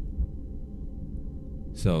science.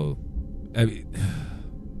 So, I mean,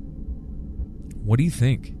 what do you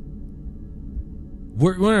think?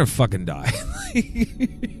 We're gonna fucking die.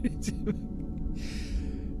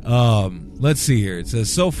 Let's see here. It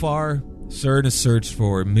says, so far, CERN has searched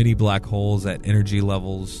for mini black holes at energy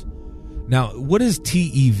levels. Now, what is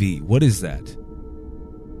TeV? What is that?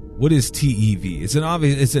 What is TeV?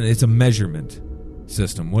 It's a measurement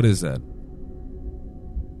system. What is that?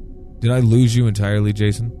 Did I lose you entirely,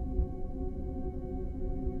 Jason?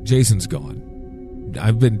 Jason's gone.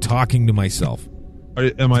 I've been talking to myself.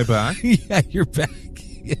 Am I back? Yeah, you're back.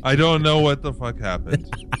 I don't know what the fuck happened.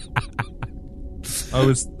 I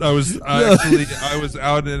was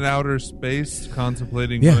out in outer space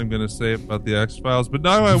contemplating what I'm going to say about the X-Files, but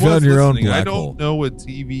now I was listening. I don't know what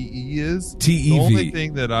TVE is. TeV. The only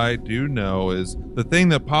thing that I do know is the thing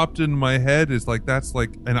that popped into my head is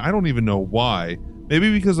and I don't even know why. Maybe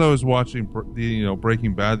because I was watching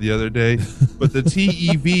Breaking Bad the other day, but the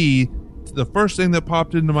TeV, the first thing that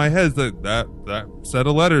popped into my head is that set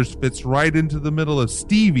of letters fits right into the middle of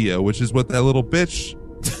stevia, which is what that little bitch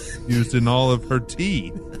used in all of her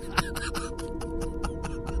tea.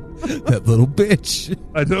 That little bitch.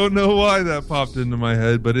 I don't know why that popped into my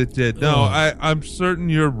head, but it did. No, I'm certain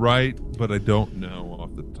you're right, but I don't know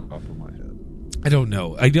off the top of my head. I don't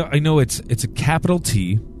know. I know it's a capital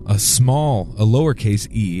T, a lowercase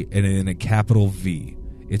e, and then a capital V.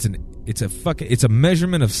 It's a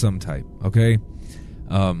measurement of some type. Okay.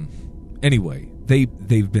 Anyway,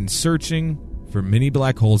 they've been searching for mini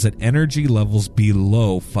black holes at energy levels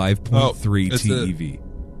below 5.3 TeV.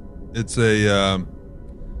 It's a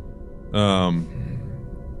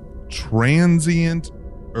transient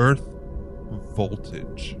Earth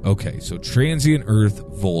voltage. Okay, so transient Earth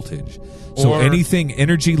voltage. So anything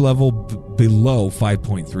energy level below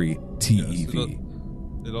 5.3 TeV.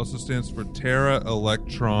 Yes, it also stands for tera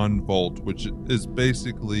electron volt, which is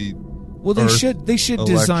basically. Well, they should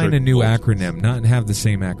design a new acronym, not have the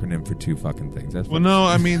same acronym for two fucking things.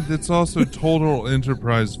 It's also total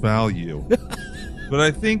enterprise value. But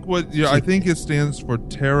I think it stands for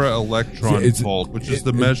tera electron volt, which is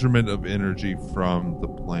the measurement of energy from the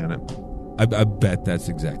planet. I bet that's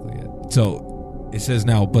exactly it. So it says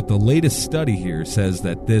now, but the latest study here says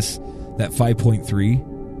that that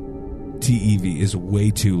 5.3 TeV is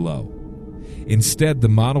way too low. Instead, the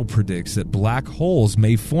model predicts that black holes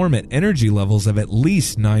may form at energy levels of at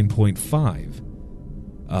least 9.5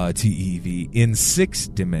 TeV in 6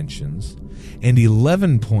 dimensions and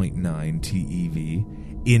 11.9 TeV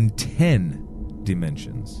in 10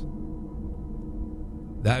 dimensions.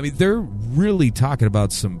 I mean, they're really talking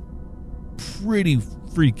about some pretty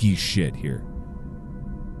freaky shit here.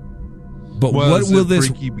 But well, what will this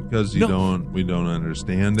freaky because we don't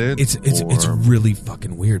understand it? It's really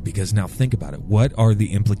fucking weird because now think about it. What are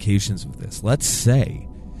the implications of this? Let's say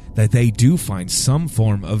that they do find some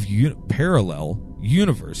form of parallel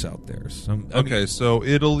universe out there. So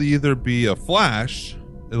it'll either be a flash,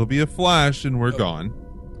 and we're gone,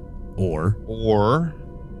 or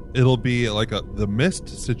it'll be like the Mist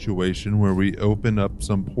situation where we open up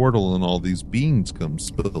some portal and all these beings come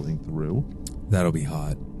spilling through. That'll be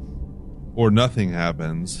hot. Or nothing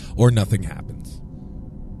happens.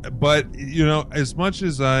 But, as much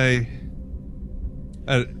as I'm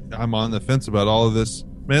on the fence about all of this,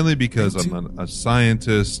 mainly because I'm a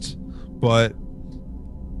scientist, but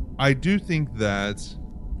I do think that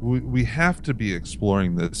we have to be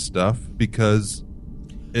exploring this stuff because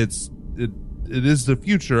it is the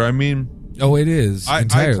future. I mean, it is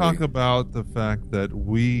entirely. I talk about the fact that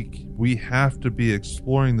we have to be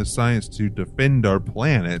exploring the science to defend our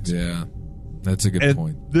planet. Yeah, that's a good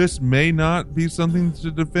point. This may not be something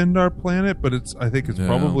to defend our planet, but I think it's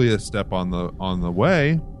probably a step on the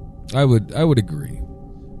way. I would agree.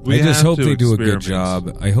 I just hope they do a good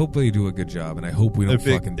job. I hope they do a good job, and I hope we don't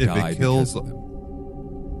fucking die because of them.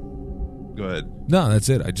 Go ahead. No, that's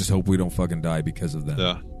it. I just hope we don't fucking die because of them.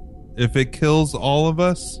 Yeah. If it kills all of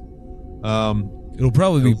us, it'll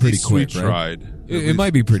probably be pretty quick, right? It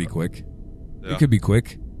might be pretty quick. Yeah. It could be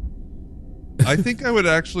quick. I think I would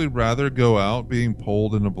actually rather go out being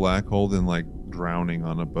pulled in a black hole than like drowning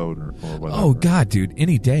on a boat or whatever. Oh God, dude!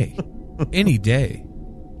 Any day, any day.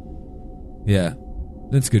 Yeah,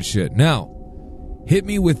 that's good shit. Now, hit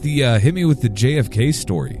me with the JFK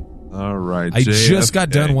story. All right, I just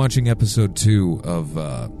got done watching episode 2 of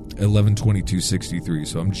 11/22/63,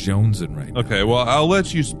 so I'm jonesing right now. Okay, well, I'll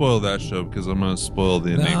let you spoil that show because I'm going to spoil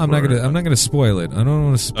the ending. No, I'm not gonna spoil it. I don't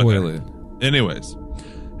want to spoil it. Anyways,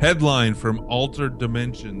 headline from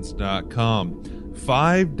altereddimensions.com.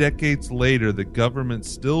 5 decades later, the government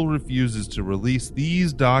still refuses to release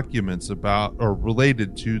these documents about or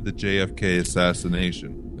related to the JFK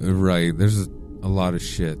assassination. Right, there's a lot of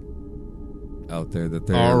shit out there that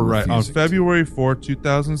they're all right. On refusing February 4,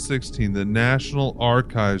 2016, the National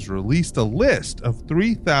Archives released a list of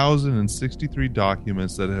 3,063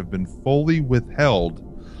 documents that have been fully withheld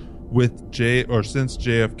since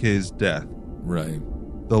JFK's death. Right.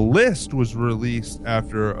 The list was released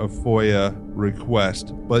after a FOIA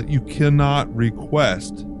request, but you cannot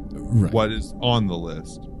request what is on the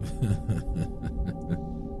list.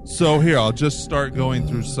 So here, I'll just start going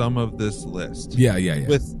through some of this list. Yeah.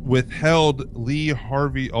 Withheld Lee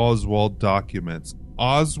Harvey Oswald documents.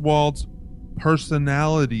 Oswald's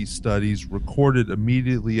personality studies recorded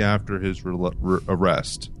immediately after his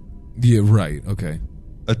arrest. Yeah, right. Okay.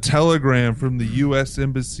 A telegram from the U.S.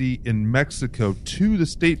 Embassy in Mexico to the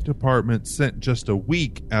State Department sent just a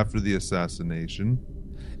week after the assassination.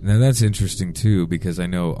 Now that's interesting too, because I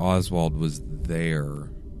know Oswald was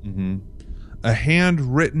there. Mm-hmm. A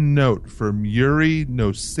handwritten note from Yuri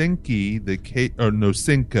Nosenko, the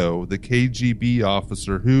KGB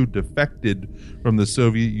officer who defected from the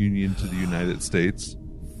Soviet Union to the United States.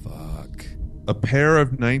 Fuck. A pair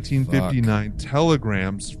of 1959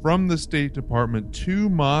 telegrams from the State Department to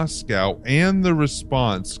Moscow and the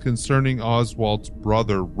response concerning Oswald's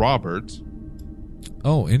brother, Robert.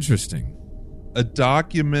 Oh, interesting. A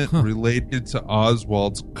document related to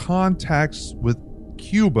Oswald's contacts with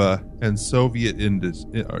Cuba and Soviet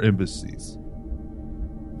embassies.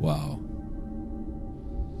 Wow.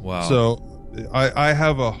 So I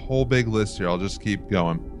have a whole big list here. I'll just keep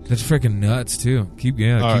going. That's freaking nuts too. Keep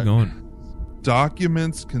going.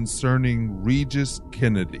 Documents concerning Regis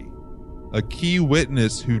Kennedy, a key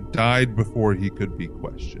witness who died before he could be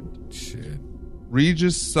questioned. Shit.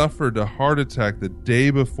 Regis suffered a heart attack the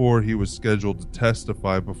day before he was scheduled to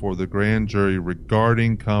testify before the grand jury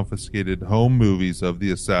regarding confiscated home movies of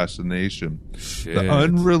the assassination. Shit. The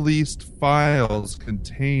unreleased files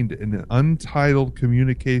contained an untitled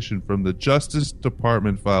communication from the Justice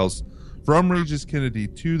Department files from Regis Kennedy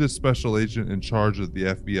to the special agent in charge of the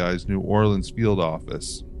FBI's New Orleans field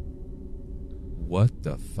office. What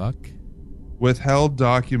the fuck? Withheld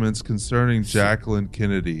documents concerning Jacqueline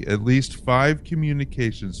Kennedy. At least 5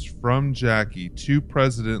 communications from Jackie to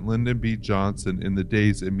President Lyndon B. Johnson in the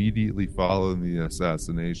days immediately following the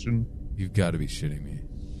assassination. You've got to be shitting me.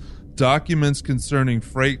 Documents concerning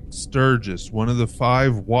Frank Sturgis, one of the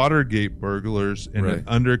 5 Watergate burglars and an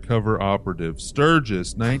undercover operative.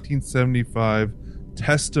 Sturgis, 1975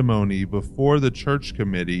 testimony before the Church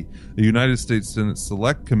Committee, a United States Senate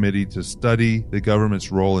Select Committee to study the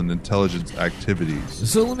government's role in intelligence activities.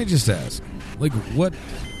 So let me just ask, like,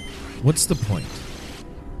 what's the point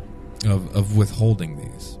of withholding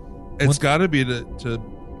these? It's got to be to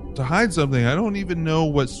hide something. I don't even know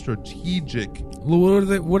what strategic.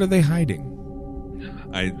 What are they hiding?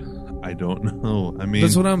 I don't know. I mean,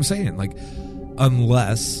 that's what I'm saying. Like,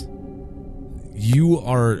 unless you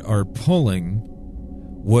are pulling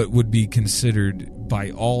what would be considered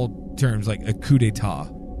by all terms like a coup d'etat.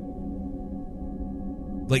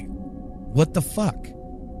 Like, what the fuck?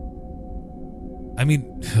 I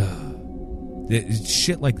mean, it's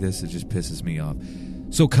shit like this that just pisses me off.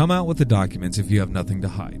 So come out with the documents if you have nothing to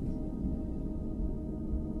hide.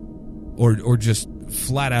 Or just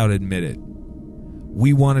flat out admit it.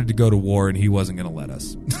 We wanted to go to war and he wasn't going to let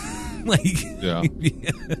us. Like, yeah.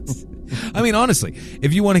 Yes. I mean, honestly,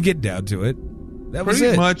 if you want to get down to it, that was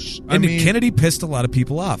pretty it. much. And Kennedy pissed a lot of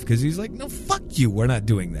people off because he's like, no, fuck you. We're not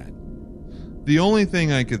doing that. The only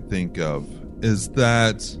thing I could think of is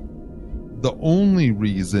that the only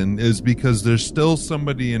reason is because there's still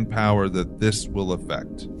somebody in power that this will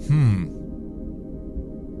affect.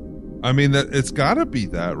 I mean, that it's got to be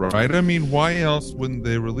that, right? I mean, why else wouldn't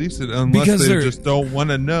they release it unless because they just don't want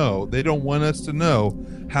to know? They don't want us to know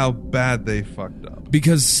how bad they fucked up.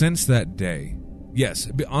 Because since that day, yes,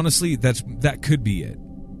 honestly, that could be it.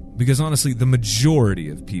 Because honestly, the majority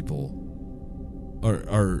of people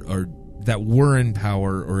are that were in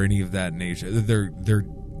power or any of that nature, they're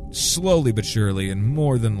slowly but surely and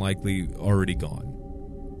more than likely already gone.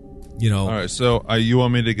 You know. All right, so you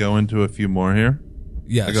want me to go into a few more here?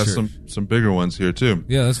 Yeah, I got sure. some bigger ones here too.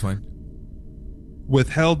 Yeah, that's fine.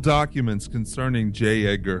 Withheld documents concerning J.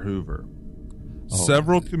 Edgar Hoover.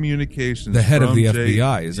 Several communications. The head of from the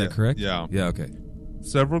FBI, is that correct? Yeah. Yeah, okay.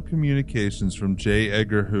 Several communications from J.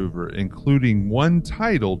 Edgar Hoover, including one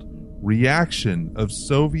titled Reaction of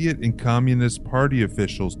Soviet and Communist Party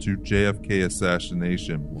Officials to JFK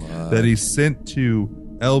Assassination, that he sent to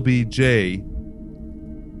LBJ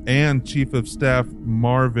and Chief of Staff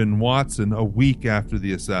Marvin Watson a week after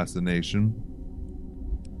the assassination.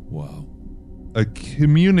 Wow. A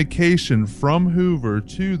communication from Hoover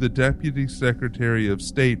to the Deputy Secretary of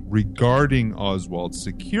State regarding Oswald's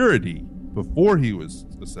security before he was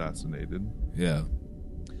assassinated. Yeah.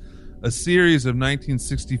 A series of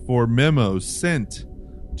 1964 memos sent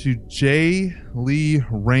to J. Lee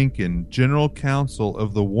Rankin, General Counsel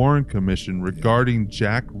of the Warren Commission, regarding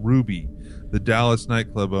Jack Ruby, the Dallas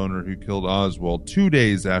nightclub owner who killed Oswald 2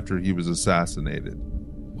 days after he was assassinated.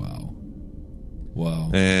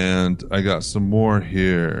 Wow. And I got some more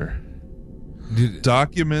here.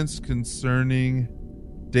 Documents concerning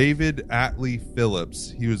David Atlee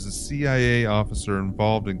Phillips. He was a CIA officer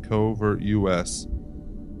involved in covert U.S.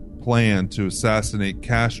 plan to assassinate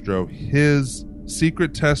Castro. His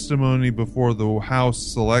secret testimony before the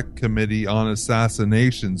House Select Committee on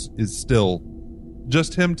Assassinations is still...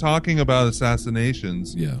 Just him talking about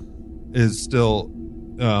assassinations is still,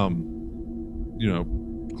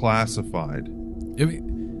 classified. I mean,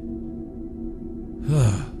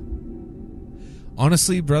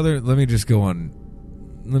 honestly, brother, let me just go on.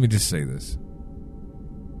 Let me just say this.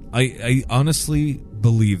 I honestly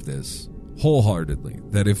believe this wholeheartedly,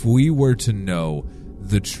 that if we were to know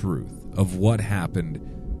the truth of what happened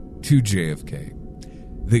to JFK,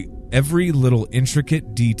 every little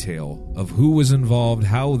intricate detail of who was involved,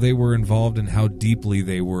 how they were involved, and how deeply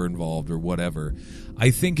they were involved or whatever,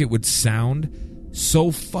 I think it would sound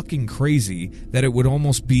so fucking crazy that it would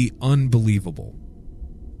almost be unbelievable.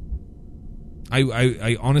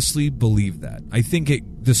 I honestly believe that. I think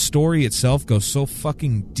the story itself goes so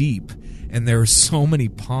fucking deep, and there are so many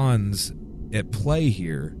pawns at play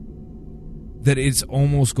here that it's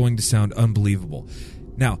almost going to sound unbelievable.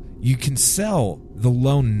 Now, you can sell the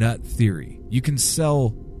lone nut theory. You can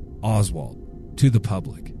sell Oswald to the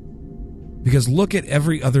public. Because look at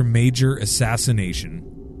every other major assassination.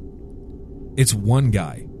 It's one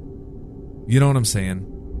guy. You know what I'm saying?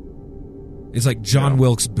 It's like John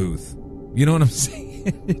Wilkes Booth. You know what I'm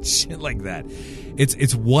saying? Shit like that.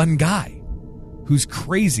 It's one guy who's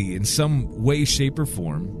crazy in some way, shape, or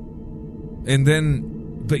form. And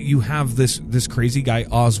then, but you have this crazy guy,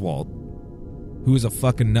 Oswald, who is a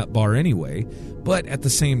fucking nut bar anyway, but at the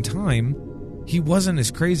same time, he wasn't as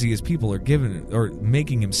crazy as people are giving it or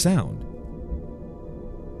making him sound.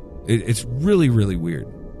 It's really, really weird.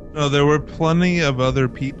 No, there were plenty of other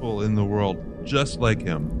people in the world just like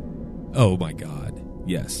him. Oh my God,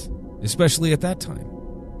 yes. Especially at that time.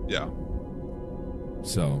 Yeah.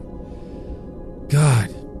 So, God.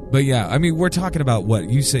 But yeah, I mean, we're talking about what?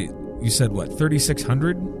 You say you said what,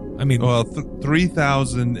 3,600? I mean, well,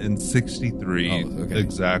 3,063 okay.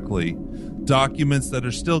 exactly documents that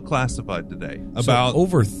are still classified today. About so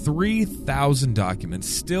over 3,000 documents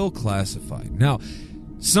still classified. Now,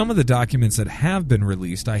 some of the documents that have been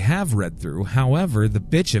released, I have read through. However, the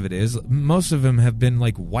bitch of it is, most of them have been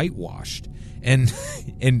like whitewashed and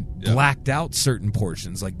blacked out certain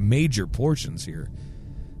portions, like major portions here.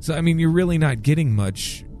 So, I mean, you're really not getting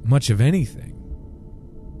much of anything.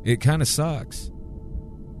 It kind of sucks.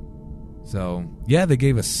 So, yeah, they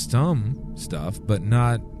gave us some stuff, but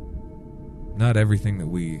not everything that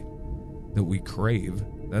we crave.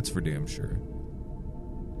 That's for damn sure.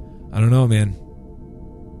 I don't know, man.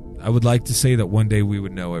 I would like to say that one day we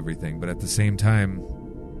would know everything, but at the same time,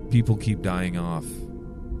 people keep dying off.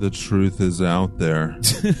 the truth is out there.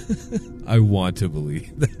 I want to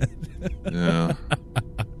believe that. Yeah.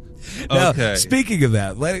 Now, Okay. speaking of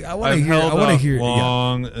that, I want to hear. held I want to off hear.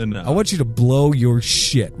 long enough. I want you to blow your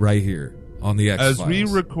shit right here on the X-Files. As we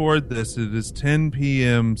record this, it is 10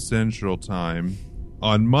 p.m. Central Time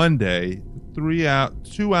on Monday,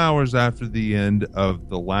 2 hours after the end of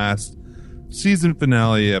the last season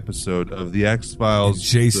finale episode of the X-Files. And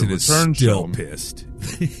Jason The is Return still Show. pissed.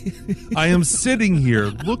 I am sitting here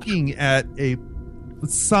looking at a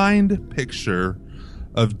signed picture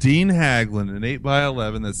of Dean Haglund, an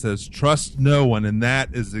 8x11 that says "Trust no one," and that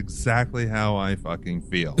is exactly how I fucking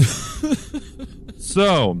feel.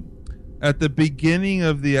 So, at the beginning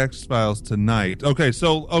of the X-Files tonight, all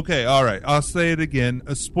right, I'll say it again,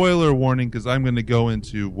 a spoiler warning, because I'm going to go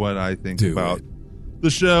into what I think about the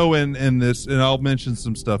show and this, and I'll mention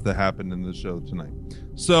some stuff that happened in the show tonight.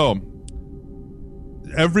 So,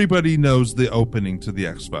 everybody knows the opening to the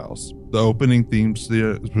X-Files. The opening theme,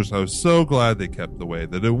 which I was so glad they kept the way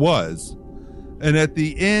that it was. And at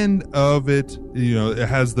the end of it, it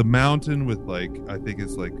has the mountain with I think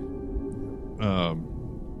it's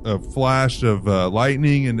a flash of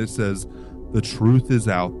lightning, and it says, "The truth is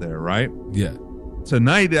out there," right? Yeah.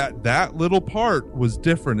 Tonight, that little part was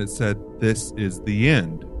different. It said, "This is the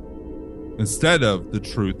end." Instead of "The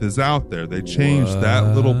truth is out there." They changed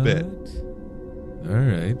that little bit. All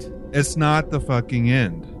right. It's not the fucking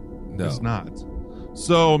end. No. It's not.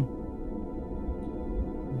 So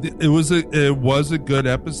it was a good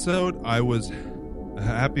episode. I was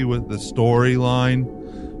happy with the storyline,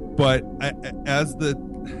 but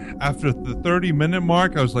after the 30-minute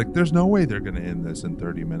mark, I was like, "There's no way they're going to end this in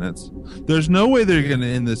 30 minutes. There's no way they're going to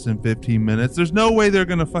end this in 15 minutes. There's no way they're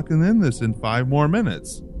going to fucking end this in 5 more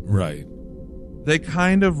minutes." Right. They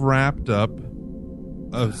kind of wrapped up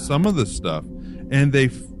some of the stuff, and they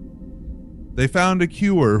found a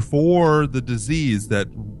cure for the disease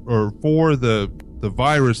or for the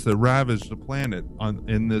virus that ravaged the planet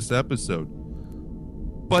in this episode.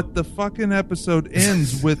 But the fucking episode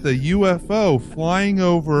ends with a UFO flying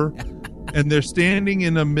over, and they're standing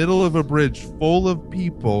in the middle of a bridge full of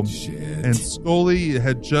people. Shit. And Scully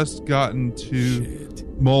had just gotten to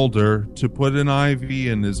Mulder to put an IV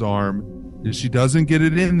in his arm. And she doesn't get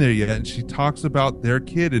it in there yet, and she talks about their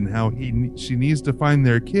kid and how she needs to find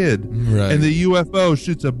their kid. Right. And the UFO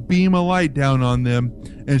shoots a beam of light down on them,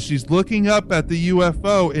 and she's looking up at the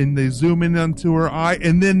UFO, and they zoom in onto her eye,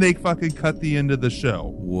 and then they fucking cut the end of the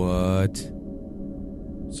show. What?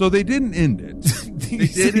 So they didn't end it. They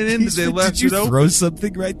didn't end it. They left Did you it open. throw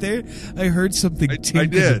something right there? I heard something ting in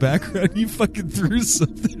the did. background. You fucking threw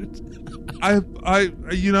something. I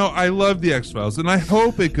love the X-Files, and I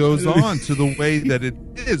hope it goes on to the way that it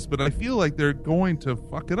is, but I feel like they're going to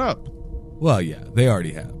fuck it up. Well, yeah, they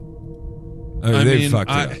already have. They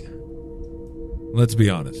fucked it up. Let's be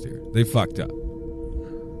honest here. They fucked up.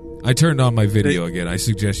 I turned on my video again. I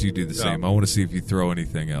suggest you do the same. I want to see if you throw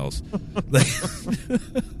anything else.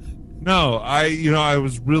 No, I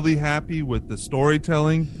was really happy with the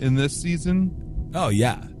storytelling in this season. Oh,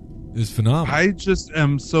 yeah. It was phenomenal. I just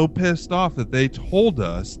am so pissed off that they told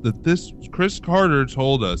us that Chris Carter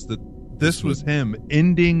told us that this was him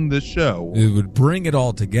ending the show. It would bring it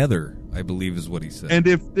all together, I believe is what he said. And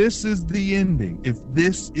if this is the ending, if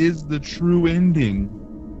this is the true ending,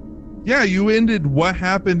 yeah, you ended what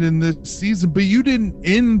happened in this season, but you didn't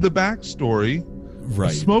end the backstory.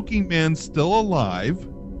 Right. The Smoking Man's still alive.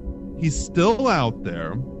 He's still out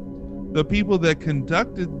there. The people that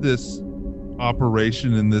conducted this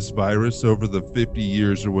operation in this virus over the 50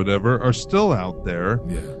 years or whatever are still out there.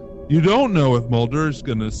 Yeah. You don't know if Mulder is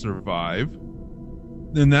going to survive.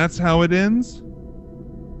 And that's how it ends?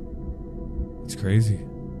 It's crazy.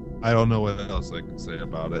 I don't know what else I can say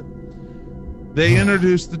about it. They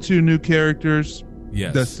introduced the 2 new characters.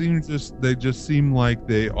 Yes. They just seem like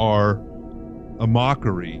they are a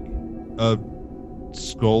mockery of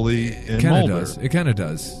Scully and Kind of Mulder. does. It kind of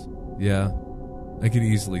does. Yeah, I could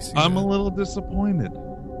easily see. I'm that. a little disappointed.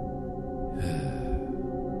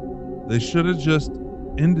 They should have just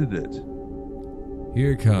ended it.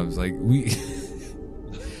 Here it comes. Like we,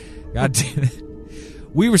 God damn it,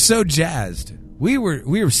 we were so jazzed. We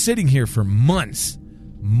were sitting here for months,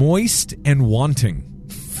 moist and wanting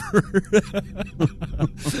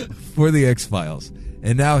for the X-Files,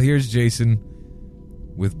 and now here's Jason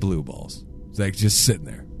with blue balls. It's like just sitting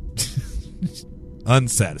there,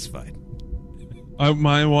 unsatisfied.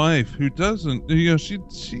 My wife, who doesn't,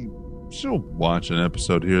 she'll watch an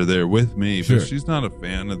episode here or there with me, Sure. but she's not a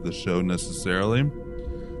fan of the show necessarily.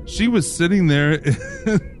 She was sitting there,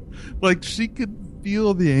 like she could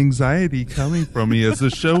feel the anxiety coming from me as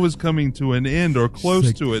the show was coming to an end or close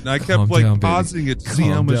like, to it, and I calm kept down, pausing baby. it to see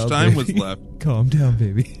how Calm much down, time baby. was left, Calm down,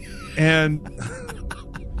 baby. and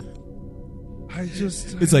I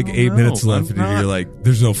It's like don't 8 know. minutes left, I'm and you're not- like,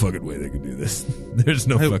 "There's no fucking way they can do this. There's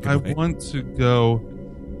no fucking I way." want to go.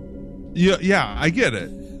 Yeah, I get it.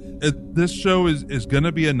 This show is going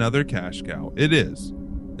to be another cash cow. It is.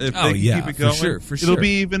 If Oh, they can yeah, keep it for going, sure, for it'll sure.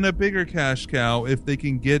 be even a bigger cash cow if they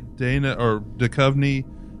can get Dana or Duchovny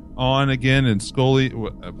on again and Scully.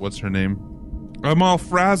 What's her name? I'm all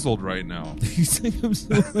frazzled right now. You think I'm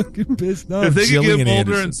so fucking pissed off? If they can get Gillian Mulder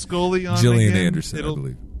Anderson. and Scully on Gillian again, Anderson, I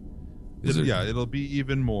believe. it'll be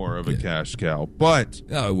even more of a Yeah. cash cow. But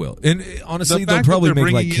Oh, it will. And honestly, the they'll fact probably that they're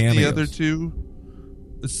make like bringing in cameos. the other two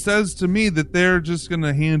says to me that they're just going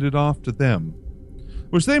to hand it off to them,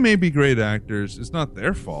 which they may be great actors. It's not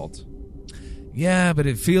their fault. Yeah, but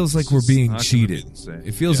it feels like It's we're just being not gonna cheated. be the same.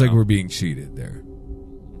 It feels Yeah. like we're being cheated there.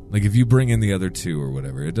 Like if you bring in the other two or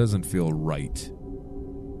whatever, it doesn't feel right.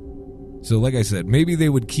 So like I said, maybe they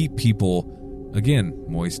would keep people, again,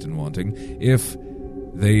 moist and wanting, if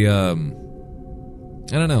they, I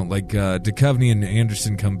don't know, like Duchovny and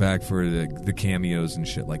Anderson come back for the cameos and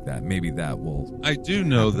shit like that. Maybe that will... I do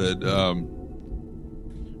know that,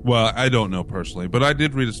 well, I don't know personally, but I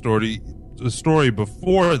did read a story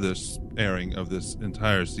before this airing of this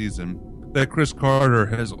entire season that Chris Carter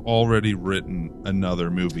has already written another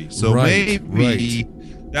movie. So maybe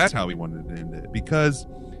that's how he wanted to end it. Because,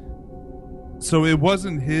 so it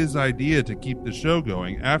wasn't his idea to keep the show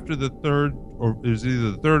going. After the third, or it was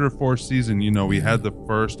either the third or fourth season, we had the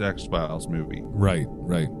first X-Files movie. Right.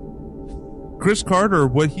 Chris Carter,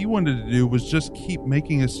 what he wanted to do was just keep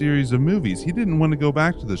making a series of movies. He didn't want to go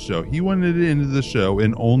back to the show. He wanted to end the show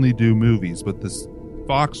and only do movies, but this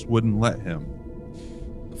Fox wouldn't let him.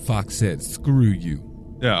 Fox said, "Screw you."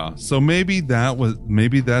 Yeah, so maybe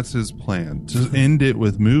that's his plan, to end it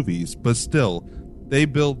with movies, but still, they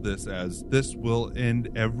build this as this will end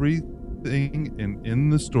everything in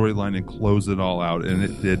the storyline and close it all out, and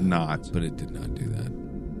it did not. But it did not do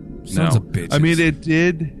that. Sons of bitches. I mean, it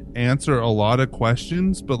did answer a lot of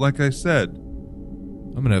questions, but like I said,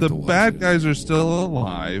 I'm gonna have the to watch bad it. guys are still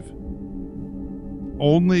alive.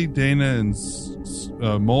 Only Dana and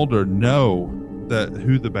Mulder know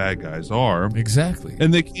who the bad guys are, Exactly.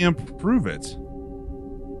 and they can't prove it.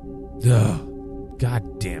 Ugh.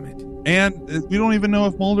 God damn it. And we don't even know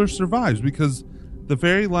if Mulder survives, because the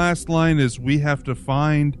very last line is, "We have to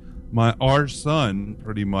find our son,"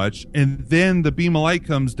 pretty much, and then the beam of light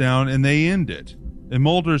comes down and they end it. And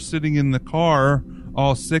Mulder's sitting in the car,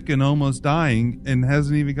 all sick and almost dying, and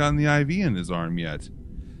hasn't even gotten the IV in his arm yet.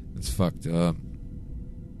 It's fucked up.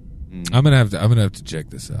 I'm gonna have to check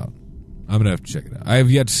this out. I'm gonna have to check it out. I have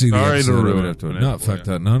yet to see the Sorry to episode. I'm ruin gonna it have to, for you. not fucked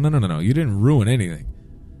up. No. You didn't ruin anything.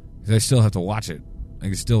 'Cause I still have to watch it. I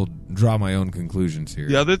can still draw my own conclusions here.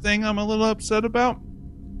 The other thing I'm a little upset about,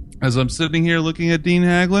 as I'm sitting here looking at Dean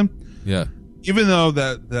Haglund, Yeah. even though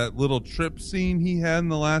that little trip scene he had in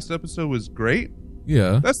the last episode was great,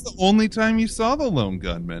 Yeah. that's the only time you saw the lone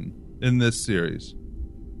gunman in this series.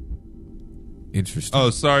 Interesting. Oh,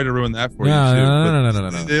 sorry to ruin that for No, you, too. no,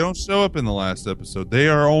 but no. They don't show up in the last episode. They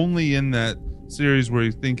are only in that series where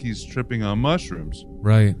you think he's tripping on mushrooms.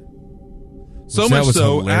 Right. So Which that much was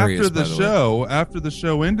so, hilarious, after the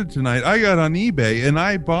show ended tonight, I got on eBay and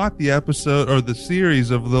I bought the episode or the series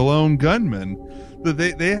of The Lone Gunman. That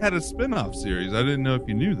they had a spin-off series. I didn't know if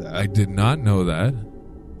you knew that. I did not know that.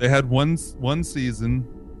 They had one season,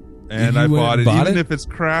 and You I went bought and it. bought Even it? if it's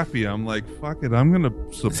crappy, I'm like, fuck it. I'm gonna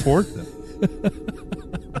support them.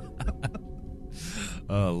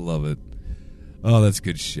 Oh, I love it. Oh, that's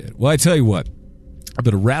good shit. Well, I tell you what, I'm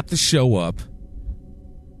going to wrap the show up.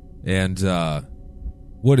 And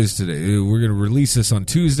what is today? We're going to release this on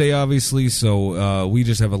Tuesday, obviously. So we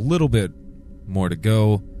just have a little bit more to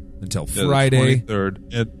go until Yeah, Friday. the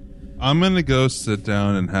 23rd. And I'm going to go sit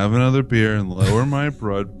down and have another beer and lower my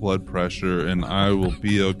blood pressure, and I will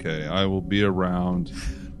be okay. I will be around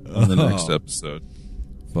on the next episode.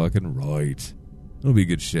 Fucking right. It'll be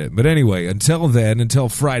good shit. But anyway, until then, until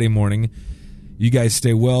Friday morning, you guys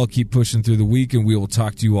stay well, keep pushing through the week, and we will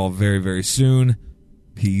talk to you all very, very soon.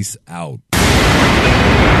 Peace out.